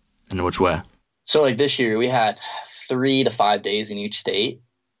mean? And in which way? So like this year we had 3 to 5 days in each state,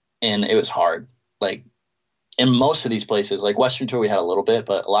 and it was hard. Like in most of these places, like Western Tour we had a little bit,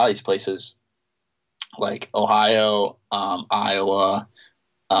 but a lot of these places like Ohio, Iowa,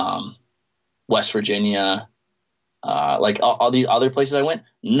 West Virginia, like all the other places I went,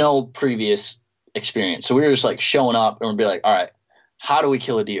 no previous experience. So we were just like showing up and we'd be like, all right, how do we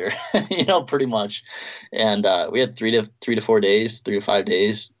kill a deer? Pretty much. And we had 3 to 4 days, 3 to 5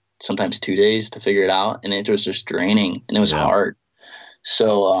 days, sometimes 2 days to figure it out. And it was just draining and it was hard.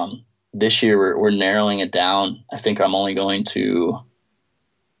 So this year we're narrowing it down. I think I'm only going to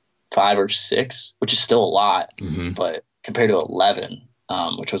 5 or 6, which is still a lot, but compared to 11,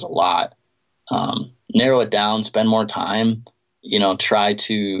 which was a lot, narrow it down, spend more time, try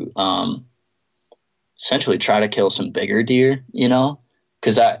to essentially try to kill some bigger deer,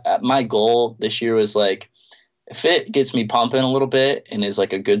 because my goal this year was like, if it gets me pumping a little bit and is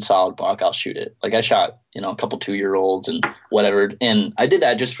like a good solid buck, I'll shoot it. Like I shot, a couple 2-year-olds and whatever. And I did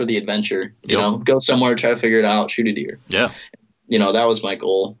that just for the adventure, go somewhere, try to figure it out, shoot a deer. Yeah. That was my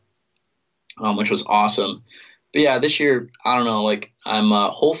goal, which was awesome. But yeah, this year, I don't know, like I'm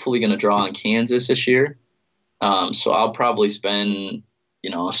hopefully going to draw in Kansas this year. So I'll probably spend,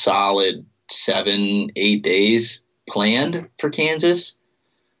 a solid 7-8 days planned for Kansas.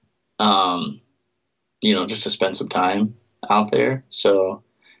 Just to spend some time out there. So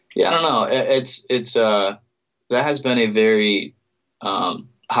yeah, I don't know. It's that has been a very, I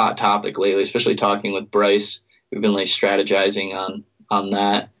hot topic lately, especially talking with Bryce. We've been like strategizing on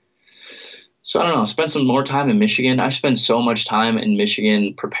that. So I don't know, spend some more time in Michigan. I spend so much time in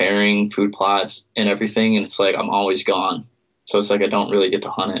Michigan preparing food plots and everything, and it's like I'm always gone. So it's like I don't really get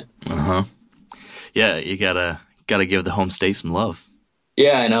to hunt it. Yeah, you gotta give the home state some love.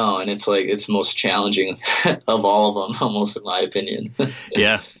 Yeah, I know, and it's like it's the most challenging of all of them, almost in my opinion.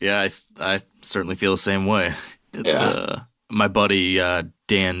 yeah, I certainly feel the same way. It's my buddy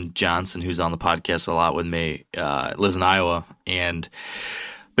Dan Johnson, who's on the podcast a lot with me, lives in Iowa, and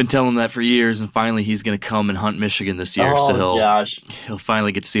been telling him that for years, and finally he's going to come and hunt Michigan this year. So he'll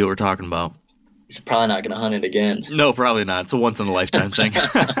finally get to see what we're talking about. He's probably not going to hunt it again. No, probably not. It's a once-in-a-lifetime thing.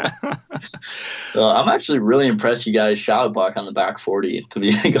 I'm actually really impressed you guys shot a buck on the back 40, to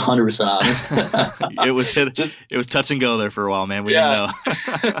be like 100% honest. It was touch and go there for a while, man. We didn't know.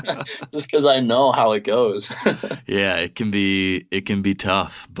 Just because I know how it goes. Yeah, it can be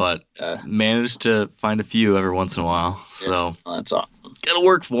tough, but managed to find a few every once in a while. So that's awesome. Got to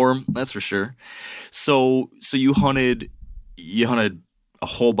work for them, that's for sure. So you hunted a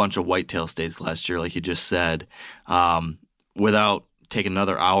whole bunch of whitetail states last year, like you just said, without taking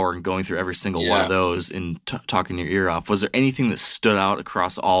another hour and going through every single one of those and talking your ear off. Was there anything that stood out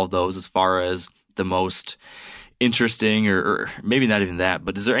across all of those as far as the most interesting, or maybe not even that,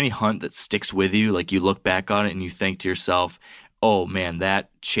 but is there any hunt that sticks with you? Like you look back on it and you think to yourself, oh man, that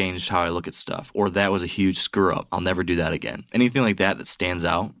changed how I look at stuff, or that was a huge screw up. I'll never do that again. Anything like that stands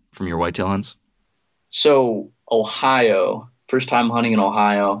out from your whitetail hunts? So Ohio, first time hunting in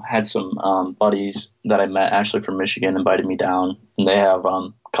Ohio, had some buddies that I met actually from Michigan invited me down, and they have a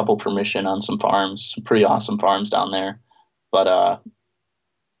couple permission on some farms, some pretty awesome farms down there. But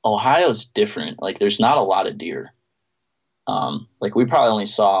Ohio's different. Like there's not a lot of deer. Like we probably only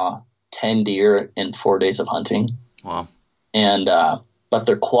saw 10 deer in 4 days of hunting. Wow. And but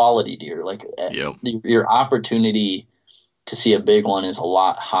they're quality deer. Like your opportunity to see a big one is a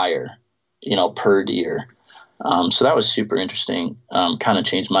lot higher, per deer. So that was super interesting. Kind of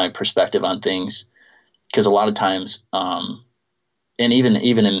changed my perspective on things, because a lot of times, and even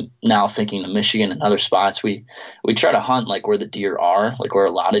in now thinking of Michigan and other spots, we try to hunt like where the deer are, like where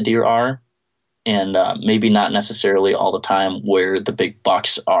a lot of deer are, and maybe not necessarily all the time where the big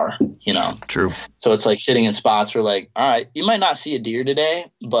bucks are. True. So it's like sitting in spots where like, all right, you might not see a deer today,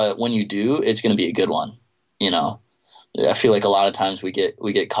 but when you do, it's going to be a good one. I feel like a lot of times we get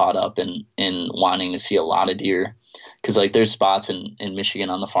caught up in wanting to see a lot of deer, because like there's spots in Michigan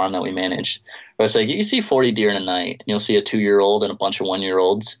on the farm that we manage where it's like you can see 40 deer in a night, and you'll see a 2-year-old and a bunch of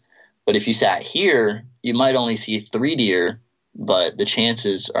 1-year-olds. But if you sat here, you might only see 3 deer, but the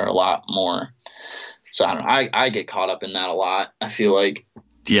chances are a lot more. So I don't know. I get caught up in that a lot, I feel like.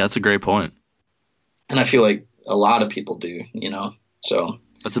 Yeah, that's a great point. And I feel like a lot of people do, so.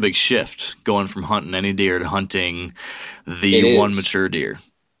 That's a big shift, going from hunting any deer to hunting the one mature deer.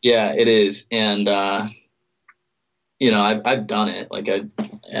 Yeah, it is. And, I've done it. Like I've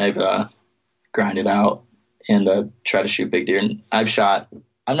grinded out and tried to shoot big deer. And I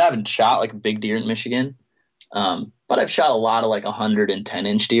haven't shot like a big deer in Michigan, but I've shot a lot of like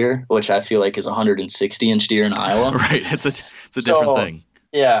 110-inch deer, which I feel like is 160-inch deer in Iowa. Right. It's a different thing.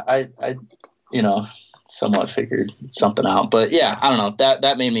 Yeah, I somewhat figured something out, but yeah, I don't know,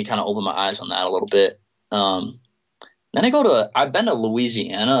 that made me kind of open my eyes on that a little bit. Then I've been to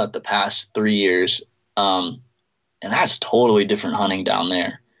Louisiana the past 3 years, and that's totally different hunting down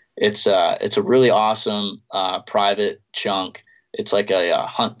there. It's a really awesome private chunk. It's like a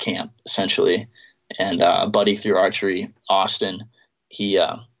hunt camp essentially, and a buddy through archery, Austin, he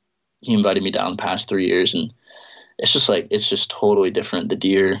invited me down the past 3 years, and it's just totally different. The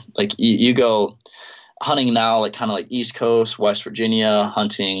deer, like you go hunting now, like kind of like East Coast, West Virginia,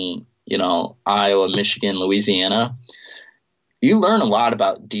 hunting, Iowa, Michigan, Louisiana. You learn a lot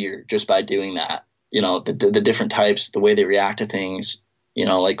about deer just by doing that. The different types, the way they react to things.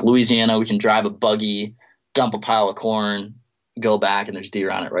 Like Louisiana, we can drive a buggy, dump a pile of corn, go back, and there's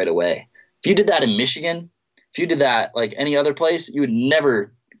deer on it right away. If you did that in Michigan, if you did that like any other place, you would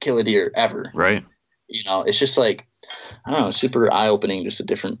never kill a deer ever. Right. It's just like, I don't know, super eye-opening, just the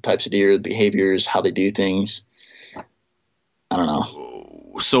different types of deer, the behaviors, how they do things. I don't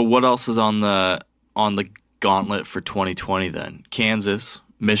know. So what else is on the gauntlet for 2020 then? Kansas,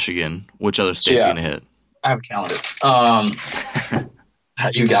 Michigan, which other states are going to hit? I haven't counted.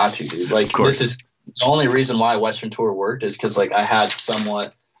 You got to, dude. Like, of course. This is the only reason why Western Tour worked, is because like I had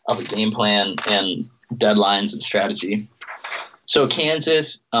somewhat of a game plan and deadlines and strategy. So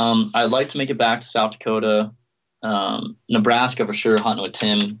Kansas, I'd like to make it back to South Dakota. Nebraska for sure, hunting with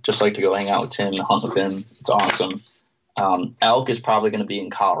Tim. Just like to go hang out with Tim and hunt with him. It's awesome. Elk is probably going to be in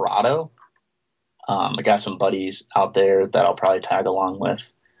Colorado. I got some buddies out there that I'll probably tag along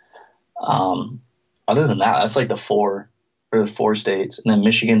with. Other than that, that's like the four states, and then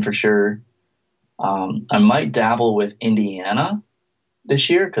Michigan for sure. I might dabble with Indiana this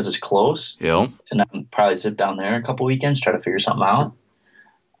year because it's close. Yeah. And I'll probably zip down there a couple weekends, try to figure something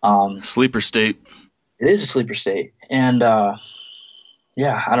out. Sleeper state. It is a sleeper state. And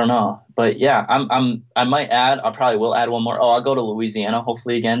yeah, I don't know. But yeah, I might add, I probably will add one more. Oh, I'll go to Louisiana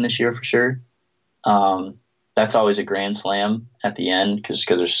hopefully again this year for sure. That's always a grand slam at the end because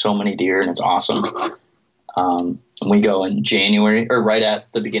there's so many deer and it's awesome. We go in January or right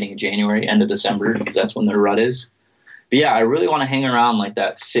at the beginning of January, end of December, because that's when their rut is. But yeah, I really want to hang around like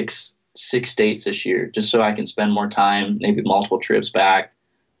that six states this year, just so I can spend more time, maybe multiple trips back.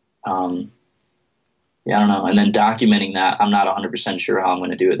 Yeah, I don't know. And then documenting that, I'm not 100% sure how I'm going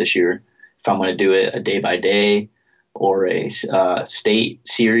to do it this year. If I'm going to do it a day by day or a state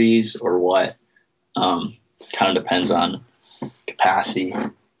series or what. Kind of depends on capacity,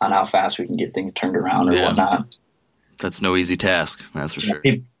 on how fast we can get things turned around or whatnot. That's no easy task, that's for sure.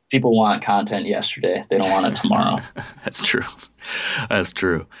 People want content yesterday. They don't want it tomorrow. That's true. That's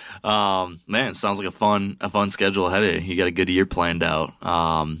true. Man, it sounds like a fun schedule ahead of you. You got a good year planned out.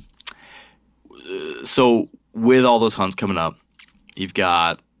 So with all those hunts coming up, you've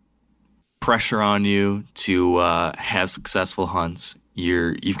got pressure on you to have successful hunts.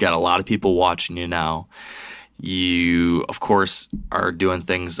 You've got a lot of people watching you now. You, of course, are doing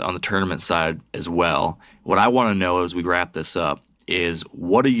things on the tournament side as well. What I want to know as we wrap this up is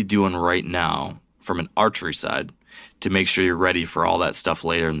what are you doing right now from an archery side to make sure you're ready for all that stuff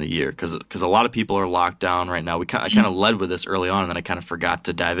later in the year? Because a lot of people are locked down right now. I kind of led with this early on, and then I kind of forgot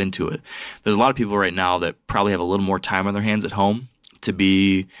to dive into it. There's a lot of people right now that probably have a little more time on their hands at home to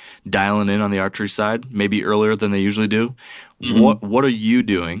be dialing in on the archery side, maybe earlier than they usually do. Mm-hmm. What are you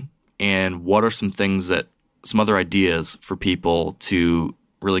doing, and what are some other ideas for people to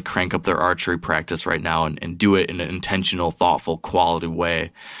really crank up their archery practice right now and do it in an intentional, thoughtful, quality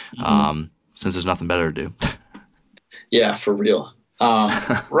way, since there's nothing better to do? Yeah, for real.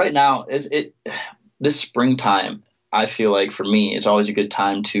 Right now, this springtime, I feel like for me, is always a good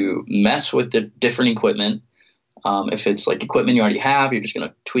time to mess with the different equipment. If it's like equipment you already have, you're just going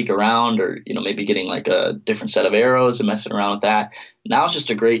to tweak around or, maybe getting like a different set of arrows and messing around with that. Now it's just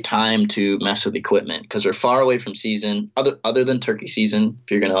a great time to mess with equipment because we're far away from season other than turkey season,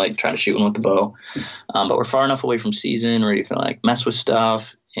 if you're going to like try to shoot one with the bow. But we're far enough away from season where you can like mess with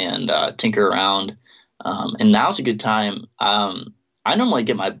stuff and tinker around. And now's a good time. I normally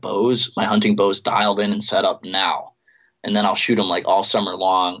get my hunting bows dialed in and set up now, and then I'll shoot them like all summer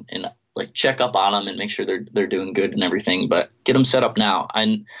long and like check up on them and make sure they're doing good and everything, but get them set up now.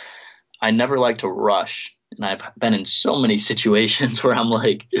 I never like to rush, and I've been in so many situations where I'm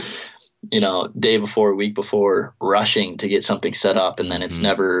like, day before, week before, rushing to get something set up, and then it's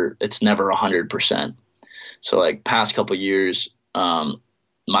never 100%. So like past couple years,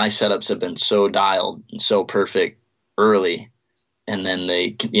 my setups have been so dialed and so perfect early, and then and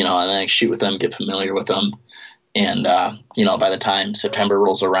then I shoot with them, get familiar with them, and by the time September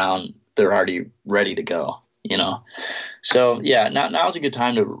rolls around, they're already ready to go, So yeah, now is a good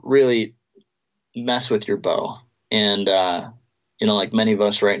time to really mess with your bow. And, like many of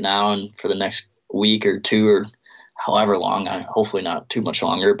us right now and for the next week or two or however long, hopefully not too much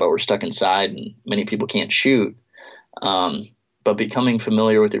longer, but we're stuck inside and many people can't shoot. But becoming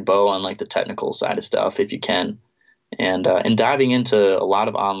familiar with your bow on like the technical side of stuff, if you can, and diving into a lot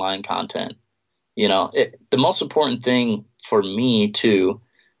of online content. The most important thing for me too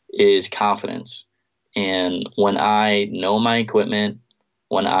is confidence. And when I know my equipment,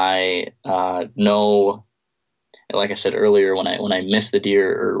 when I know, like I said earlier, when I miss the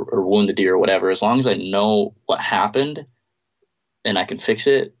deer or wound the deer or whatever, as long as I know what happened and I can fix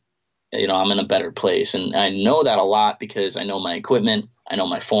it, I'm in a better place. And I know that a lot because I know my equipment, I know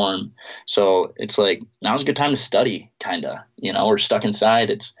my form. So it's like, now's a good time to study, kind of. We're stuck inside.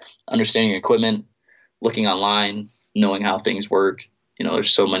 It's understanding your equipment, looking online, knowing how things work.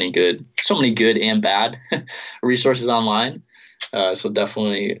 There's so many good and bad resources online. So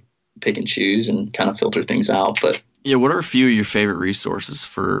definitely pick and choose and kind of filter things out. But yeah, what are a few of your favorite resources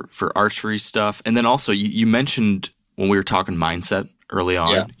for archery stuff? And then also you mentioned when we were talking mindset early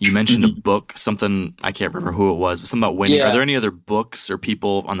on, you mentioned a book, something, I can't remember who it was, but something about winning. Yeah. Are there any other books or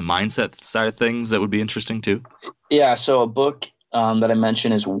people on the mindset side of things that would be interesting too? Yeah. So a book that I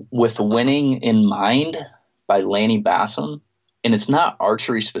mentioned is With Winning in Mind by Lanny Bassam. And it's not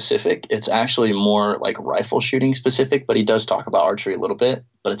archery specific. It's actually more like rifle shooting specific, but he does talk about archery a little bit,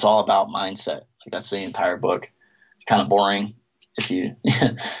 but it's all about mindset. Like that's the entire book. kind of boring if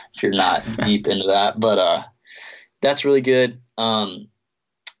you're not deep into that, but that's really good.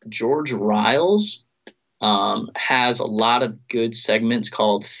 George Riles has a lot of good segments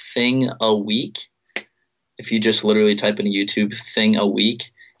called Thing a Week. If you just literally type into YouTube Thing a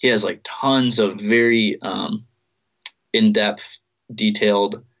Week, he has like tons of very in-depth,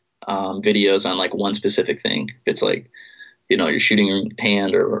 detailed videos on like one specific thing. If it's like, your shooting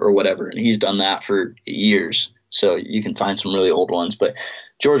hand or whatever. And he's done that for years. So you can find some really old ones. But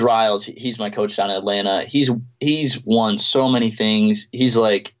George Riles, he's my coach down in Atlanta. He's won so many things. He's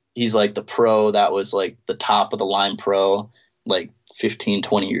like the pro that was like the top of the line pro like 15,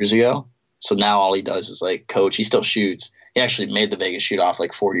 20 years ago. So now all he does is like coach. He still shoots. He actually made the Vegas shoot off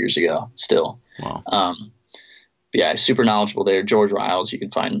like 4 years ago still. Wow. Yeah, super knowledgeable there. George Riles, you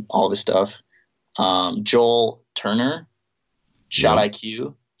can find all of his stuff. Joel Turner, Shot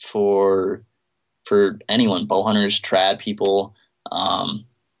IQ for anyone, bow hunters, trad people.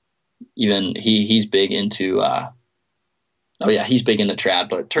 Even he's big into he's big into trad,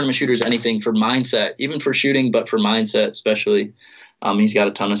 but tournament shooters, anything for mindset, even for shooting, but for mindset especially. He's got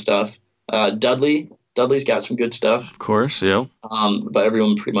a ton of stuff. Dudley's got some good stuff. Of course, yeah. But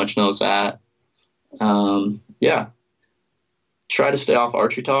everyone pretty much knows that. Yeah. Try to stay off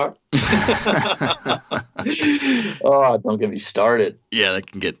archery talk. Oh, don't get me started. Yeah, that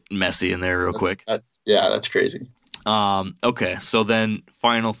can get messy in there real quick. That's crazy. Okay, so then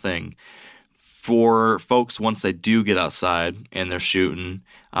final thing. For folks, once they do get outside and they're shooting,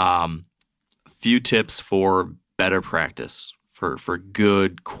 few tips for better practice, for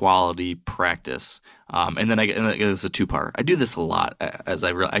good quality practice. And then it's a two-part. I do this a lot as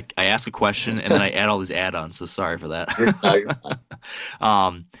I ask a question and then I add all these add-ons. So sorry for that. You're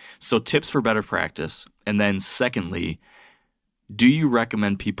fine. So tips for better practice. And then secondly, do you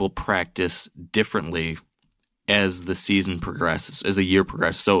recommend people practice differently as the season progresses, as the year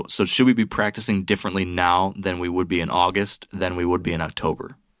progresses? So should we be practicing differently now than we would be in August, than we would be in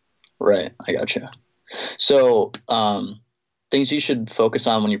October? Right. I gotcha. So, things you should focus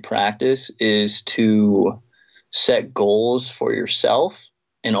on when you practice is to set goals for yourself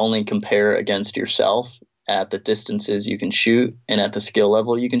and only compare against yourself at the distances you can shoot and at the skill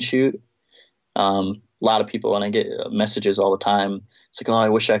level you can shoot. A lot of people, and I get messages all the time, it's like, oh, I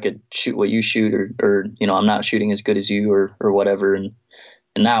wish I could shoot what you shoot, or I'm not shooting as good as you, or whatever. And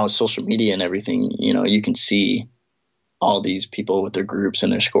now with social media and everything, you can see all these people with their groups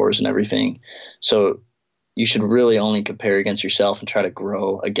and their scores and everything. So you should really only compare against yourself and try to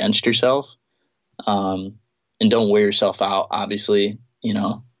grow against yourself. And don't wear yourself out. Obviously,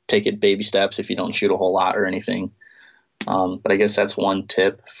 take it baby steps if you don't shoot a whole lot or anything. But I guess that's one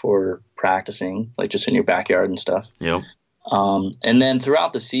tip for practicing, like just in your backyard and stuff. Yep. And then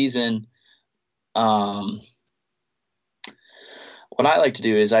throughout the season, what I like to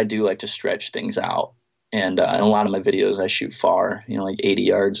do is I do like to stretch things out. And in a lot of my videos, I shoot far, like 80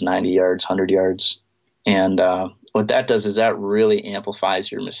 yards, 90 yards, 100 yards. And what that does is that really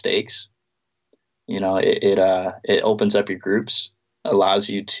amplifies your mistakes. It opens up your groups, allows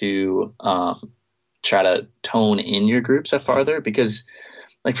you to try to tone in your groups that farther. Because,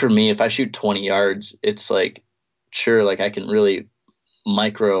 like for me, if I shoot 20 yards, it's like, sure, like I can really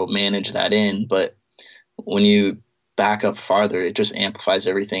micro manage that in. But when you back up farther, it just amplifies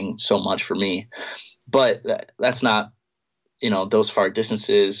everything so much for me. But that's not, those far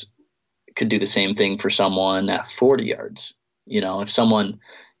distances could do the same thing for someone at 40 yards. If someone,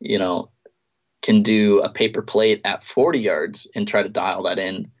 can do a paper plate at 40 yards and try to dial that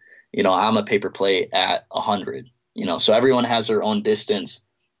in, I'm a paper plate at 100, so everyone has their own distance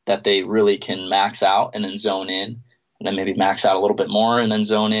that they really can max out and then zone in, and then maybe max out a little bit more and then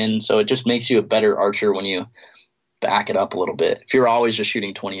zone in. So it just makes you a better archer when you back it up a little bit. If you're always just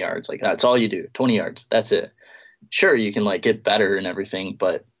shooting 20 yards, like that's all you do, 20 yards, that's it. Sure, you can like get better and everything,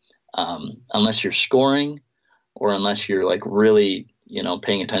 but unless you're scoring or unless you're like really,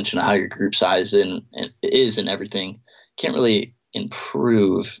 paying attention to how your group size is and everything, can't really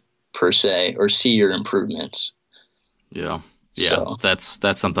improve per se or see your improvements. Yeah. So, that's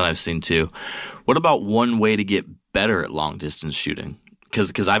something I've seen too. What about one way to get better at long distance shooting?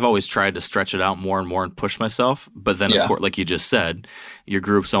 Because I've always tried to stretch it out more and more and push myself, but then of course, like you just said, your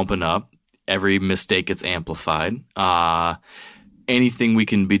groups open up, every mistake gets amplified. Anything we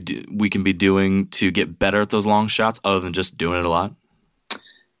can be doing to get better at those long shots other than just doing it a lot?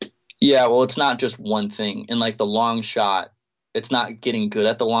 Yeah, well, it's not just one thing. And like the long shot, it's not getting good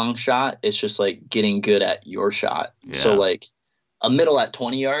at the long shot. It's just like getting good at your shot. Yeah. So like a middle at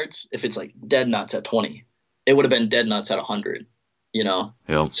 20 yards, if it's like dead nuts at 20, it would have been dead nuts at 100,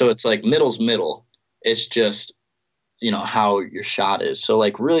 Yep. So it's like middle's middle. It's just how your shot is. So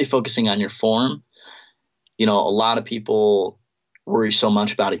like really focusing on your form. A lot of people worry so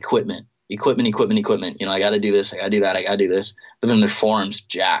much about equipment. I got to do this, I got to do that, I got to do this. But then their form's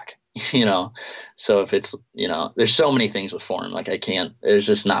jack, So if it's, there's so many things with form. Like there's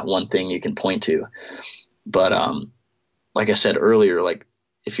just not one thing you can point to. But like I said earlier, like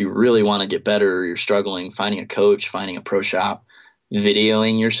if you really want to get better, or you're struggling, finding a coach, finding a pro shop,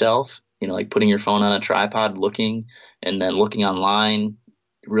 videoing yourself, like putting your phone on a tripod, looking, and then looking online,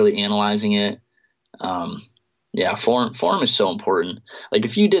 really analyzing it. Form is so important. Like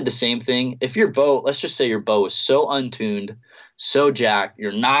if you did the same thing, if your bow, let's just say your bow was so untuned, so jacked,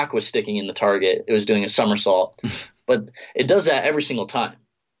 your nock was sticking in the target, it was doing a somersault, but it does that every single time.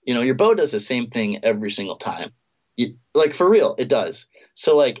 Your bow does the same thing every single time. Like for real, it does.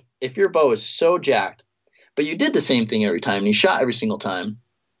 So like if your bow is so jacked, but you did the same thing every time and you shot every single time,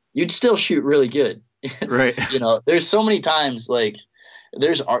 you'd still shoot really good. Right. There's so many times like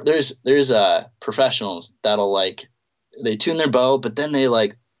there's professionals that'll like, they tune their bow, but then they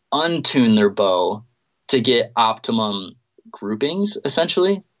like untune their bow to get optimum groupings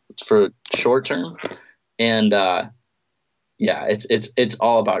essentially for short term. And it's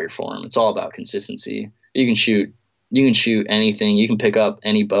all about your form. It's all about consistency. You can shoot anything, you can pick up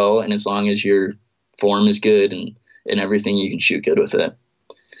any bow, and as long as your form is good and everything, you can shoot good with it.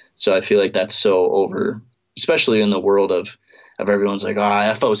 So I feel like that's so over, especially in the world of everyone's like,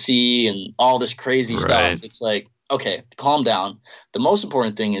 FOC and all this crazy stuff. It's like, okay, calm down. The most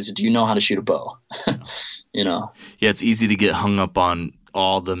important thing is, do you know how to shoot a bow? Yeah, it's easy to get hung up on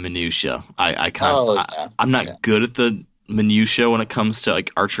all the minutia. I'm not good at the minutia when it comes to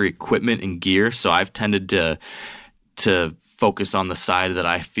like archery equipment and gear. So I've tended to focus on the side that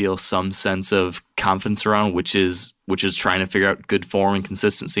I feel some sense of confidence around, which is trying to figure out good form and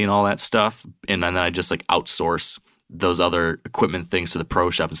consistency and all that stuff. And then I just like outsource those other equipment things to the pro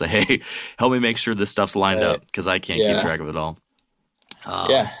shop and say, hey, help me make sure this stuff's lined up, because I can't keep track of it all.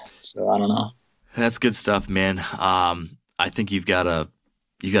 So I don't know. That's good stuff, man. I think you've got a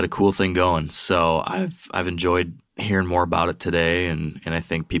cool thing going. So I've enjoyed hearing more about it today, and I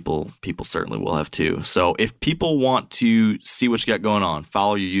think people certainly will have too. So if people want to see what you got going on,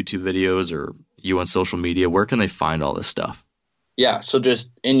 follow your YouTube videos or you on social media, where can they find all this stuff? Yeah, so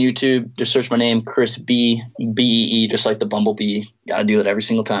just in YouTube, just search my name, Chris B, B-E-E, just like the bumblebee. Got to do that every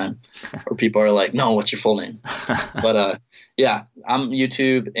single time. Or people are like, no, what's your full name? But I'm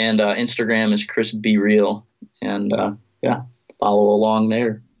YouTube, and Instagram is Chris B Real. And follow along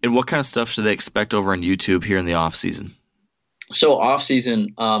there. And what kind of stuff should they expect over on YouTube here in the off season? So off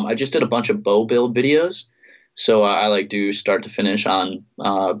season, I just did a bunch of bow build videos. So I like do start to finish on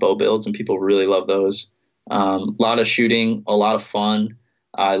bow builds, and people really love those. A lot of shooting, a lot of fun.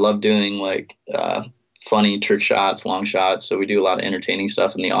 I love doing like funny trick shots, long shots. So we do a lot of entertaining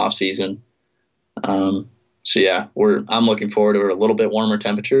stuff in the off season. I'm looking forward to a little bit warmer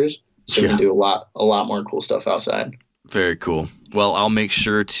temperatures, so we can do a lot more cool stuff outside. Very cool. Well, I'll make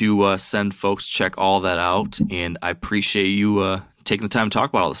sure to send folks check all that out, and I appreciate you taking the time to talk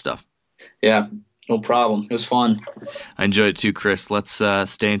about all this stuff. Yeah, no problem. It was fun. I enjoyed it too, Chris. Let's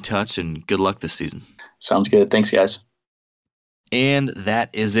stay in touch, and good luck this season. Sounds good. Thanks, guys. And that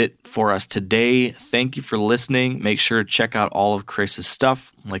is it for us today. Thank you for listening. Make sure to check out all of Chris's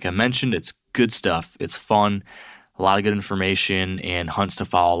stuff. Like I mentioned, it's good stuff. It's fun, a lot of good information, and hunts to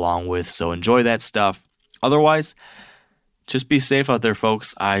follow along with. So enjoy that stuff. Otherwise, just be safe out there,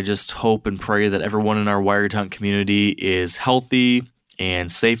 folks. I just hope and pray that everyone in our Wired Hunt community is healthy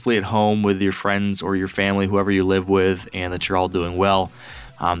and safely at home with your friends or your family, whoever you live with, and that you're all doing well.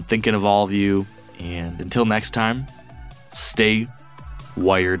 I'm thinking of all of you. And until next time, stay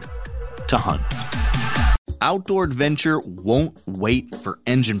wired to hunt. Outdoor adventure won't wait for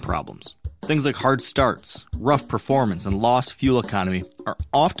engine problems. Things like hard starts, rough performance, and lost fuel economy are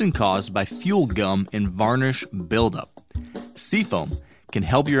often caused by fuel gum and varnish buildup. Seafoam can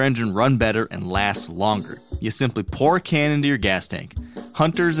help your engine run better and last longer. You simply pour a can into your gas tank.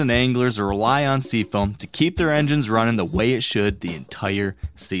 Hunters and anglers rely on Seafoam to keep their engines running the way it should the entire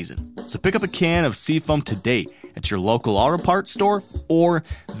season. So pick up a can of Seafoam today at your local auto parts store or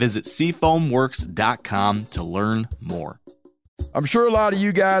visit seafoamworks.com to learn more. I'm sure a lot of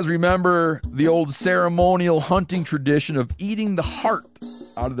you guys remember the old ceremonial hunting tradition of eating the heart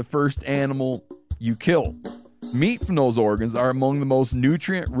out of the first animal you kill. Meat from those organs are among the most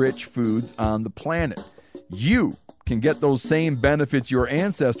nutrient-rich foods on the planet. You can get those same benefits your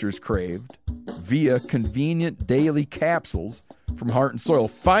ancestors craved via convenient daily capsules from Heart and Soil.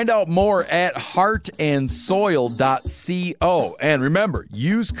 Find out more at heartandsoil.co. And remember,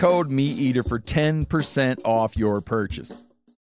 use code MeatEater for 10% off your purchase.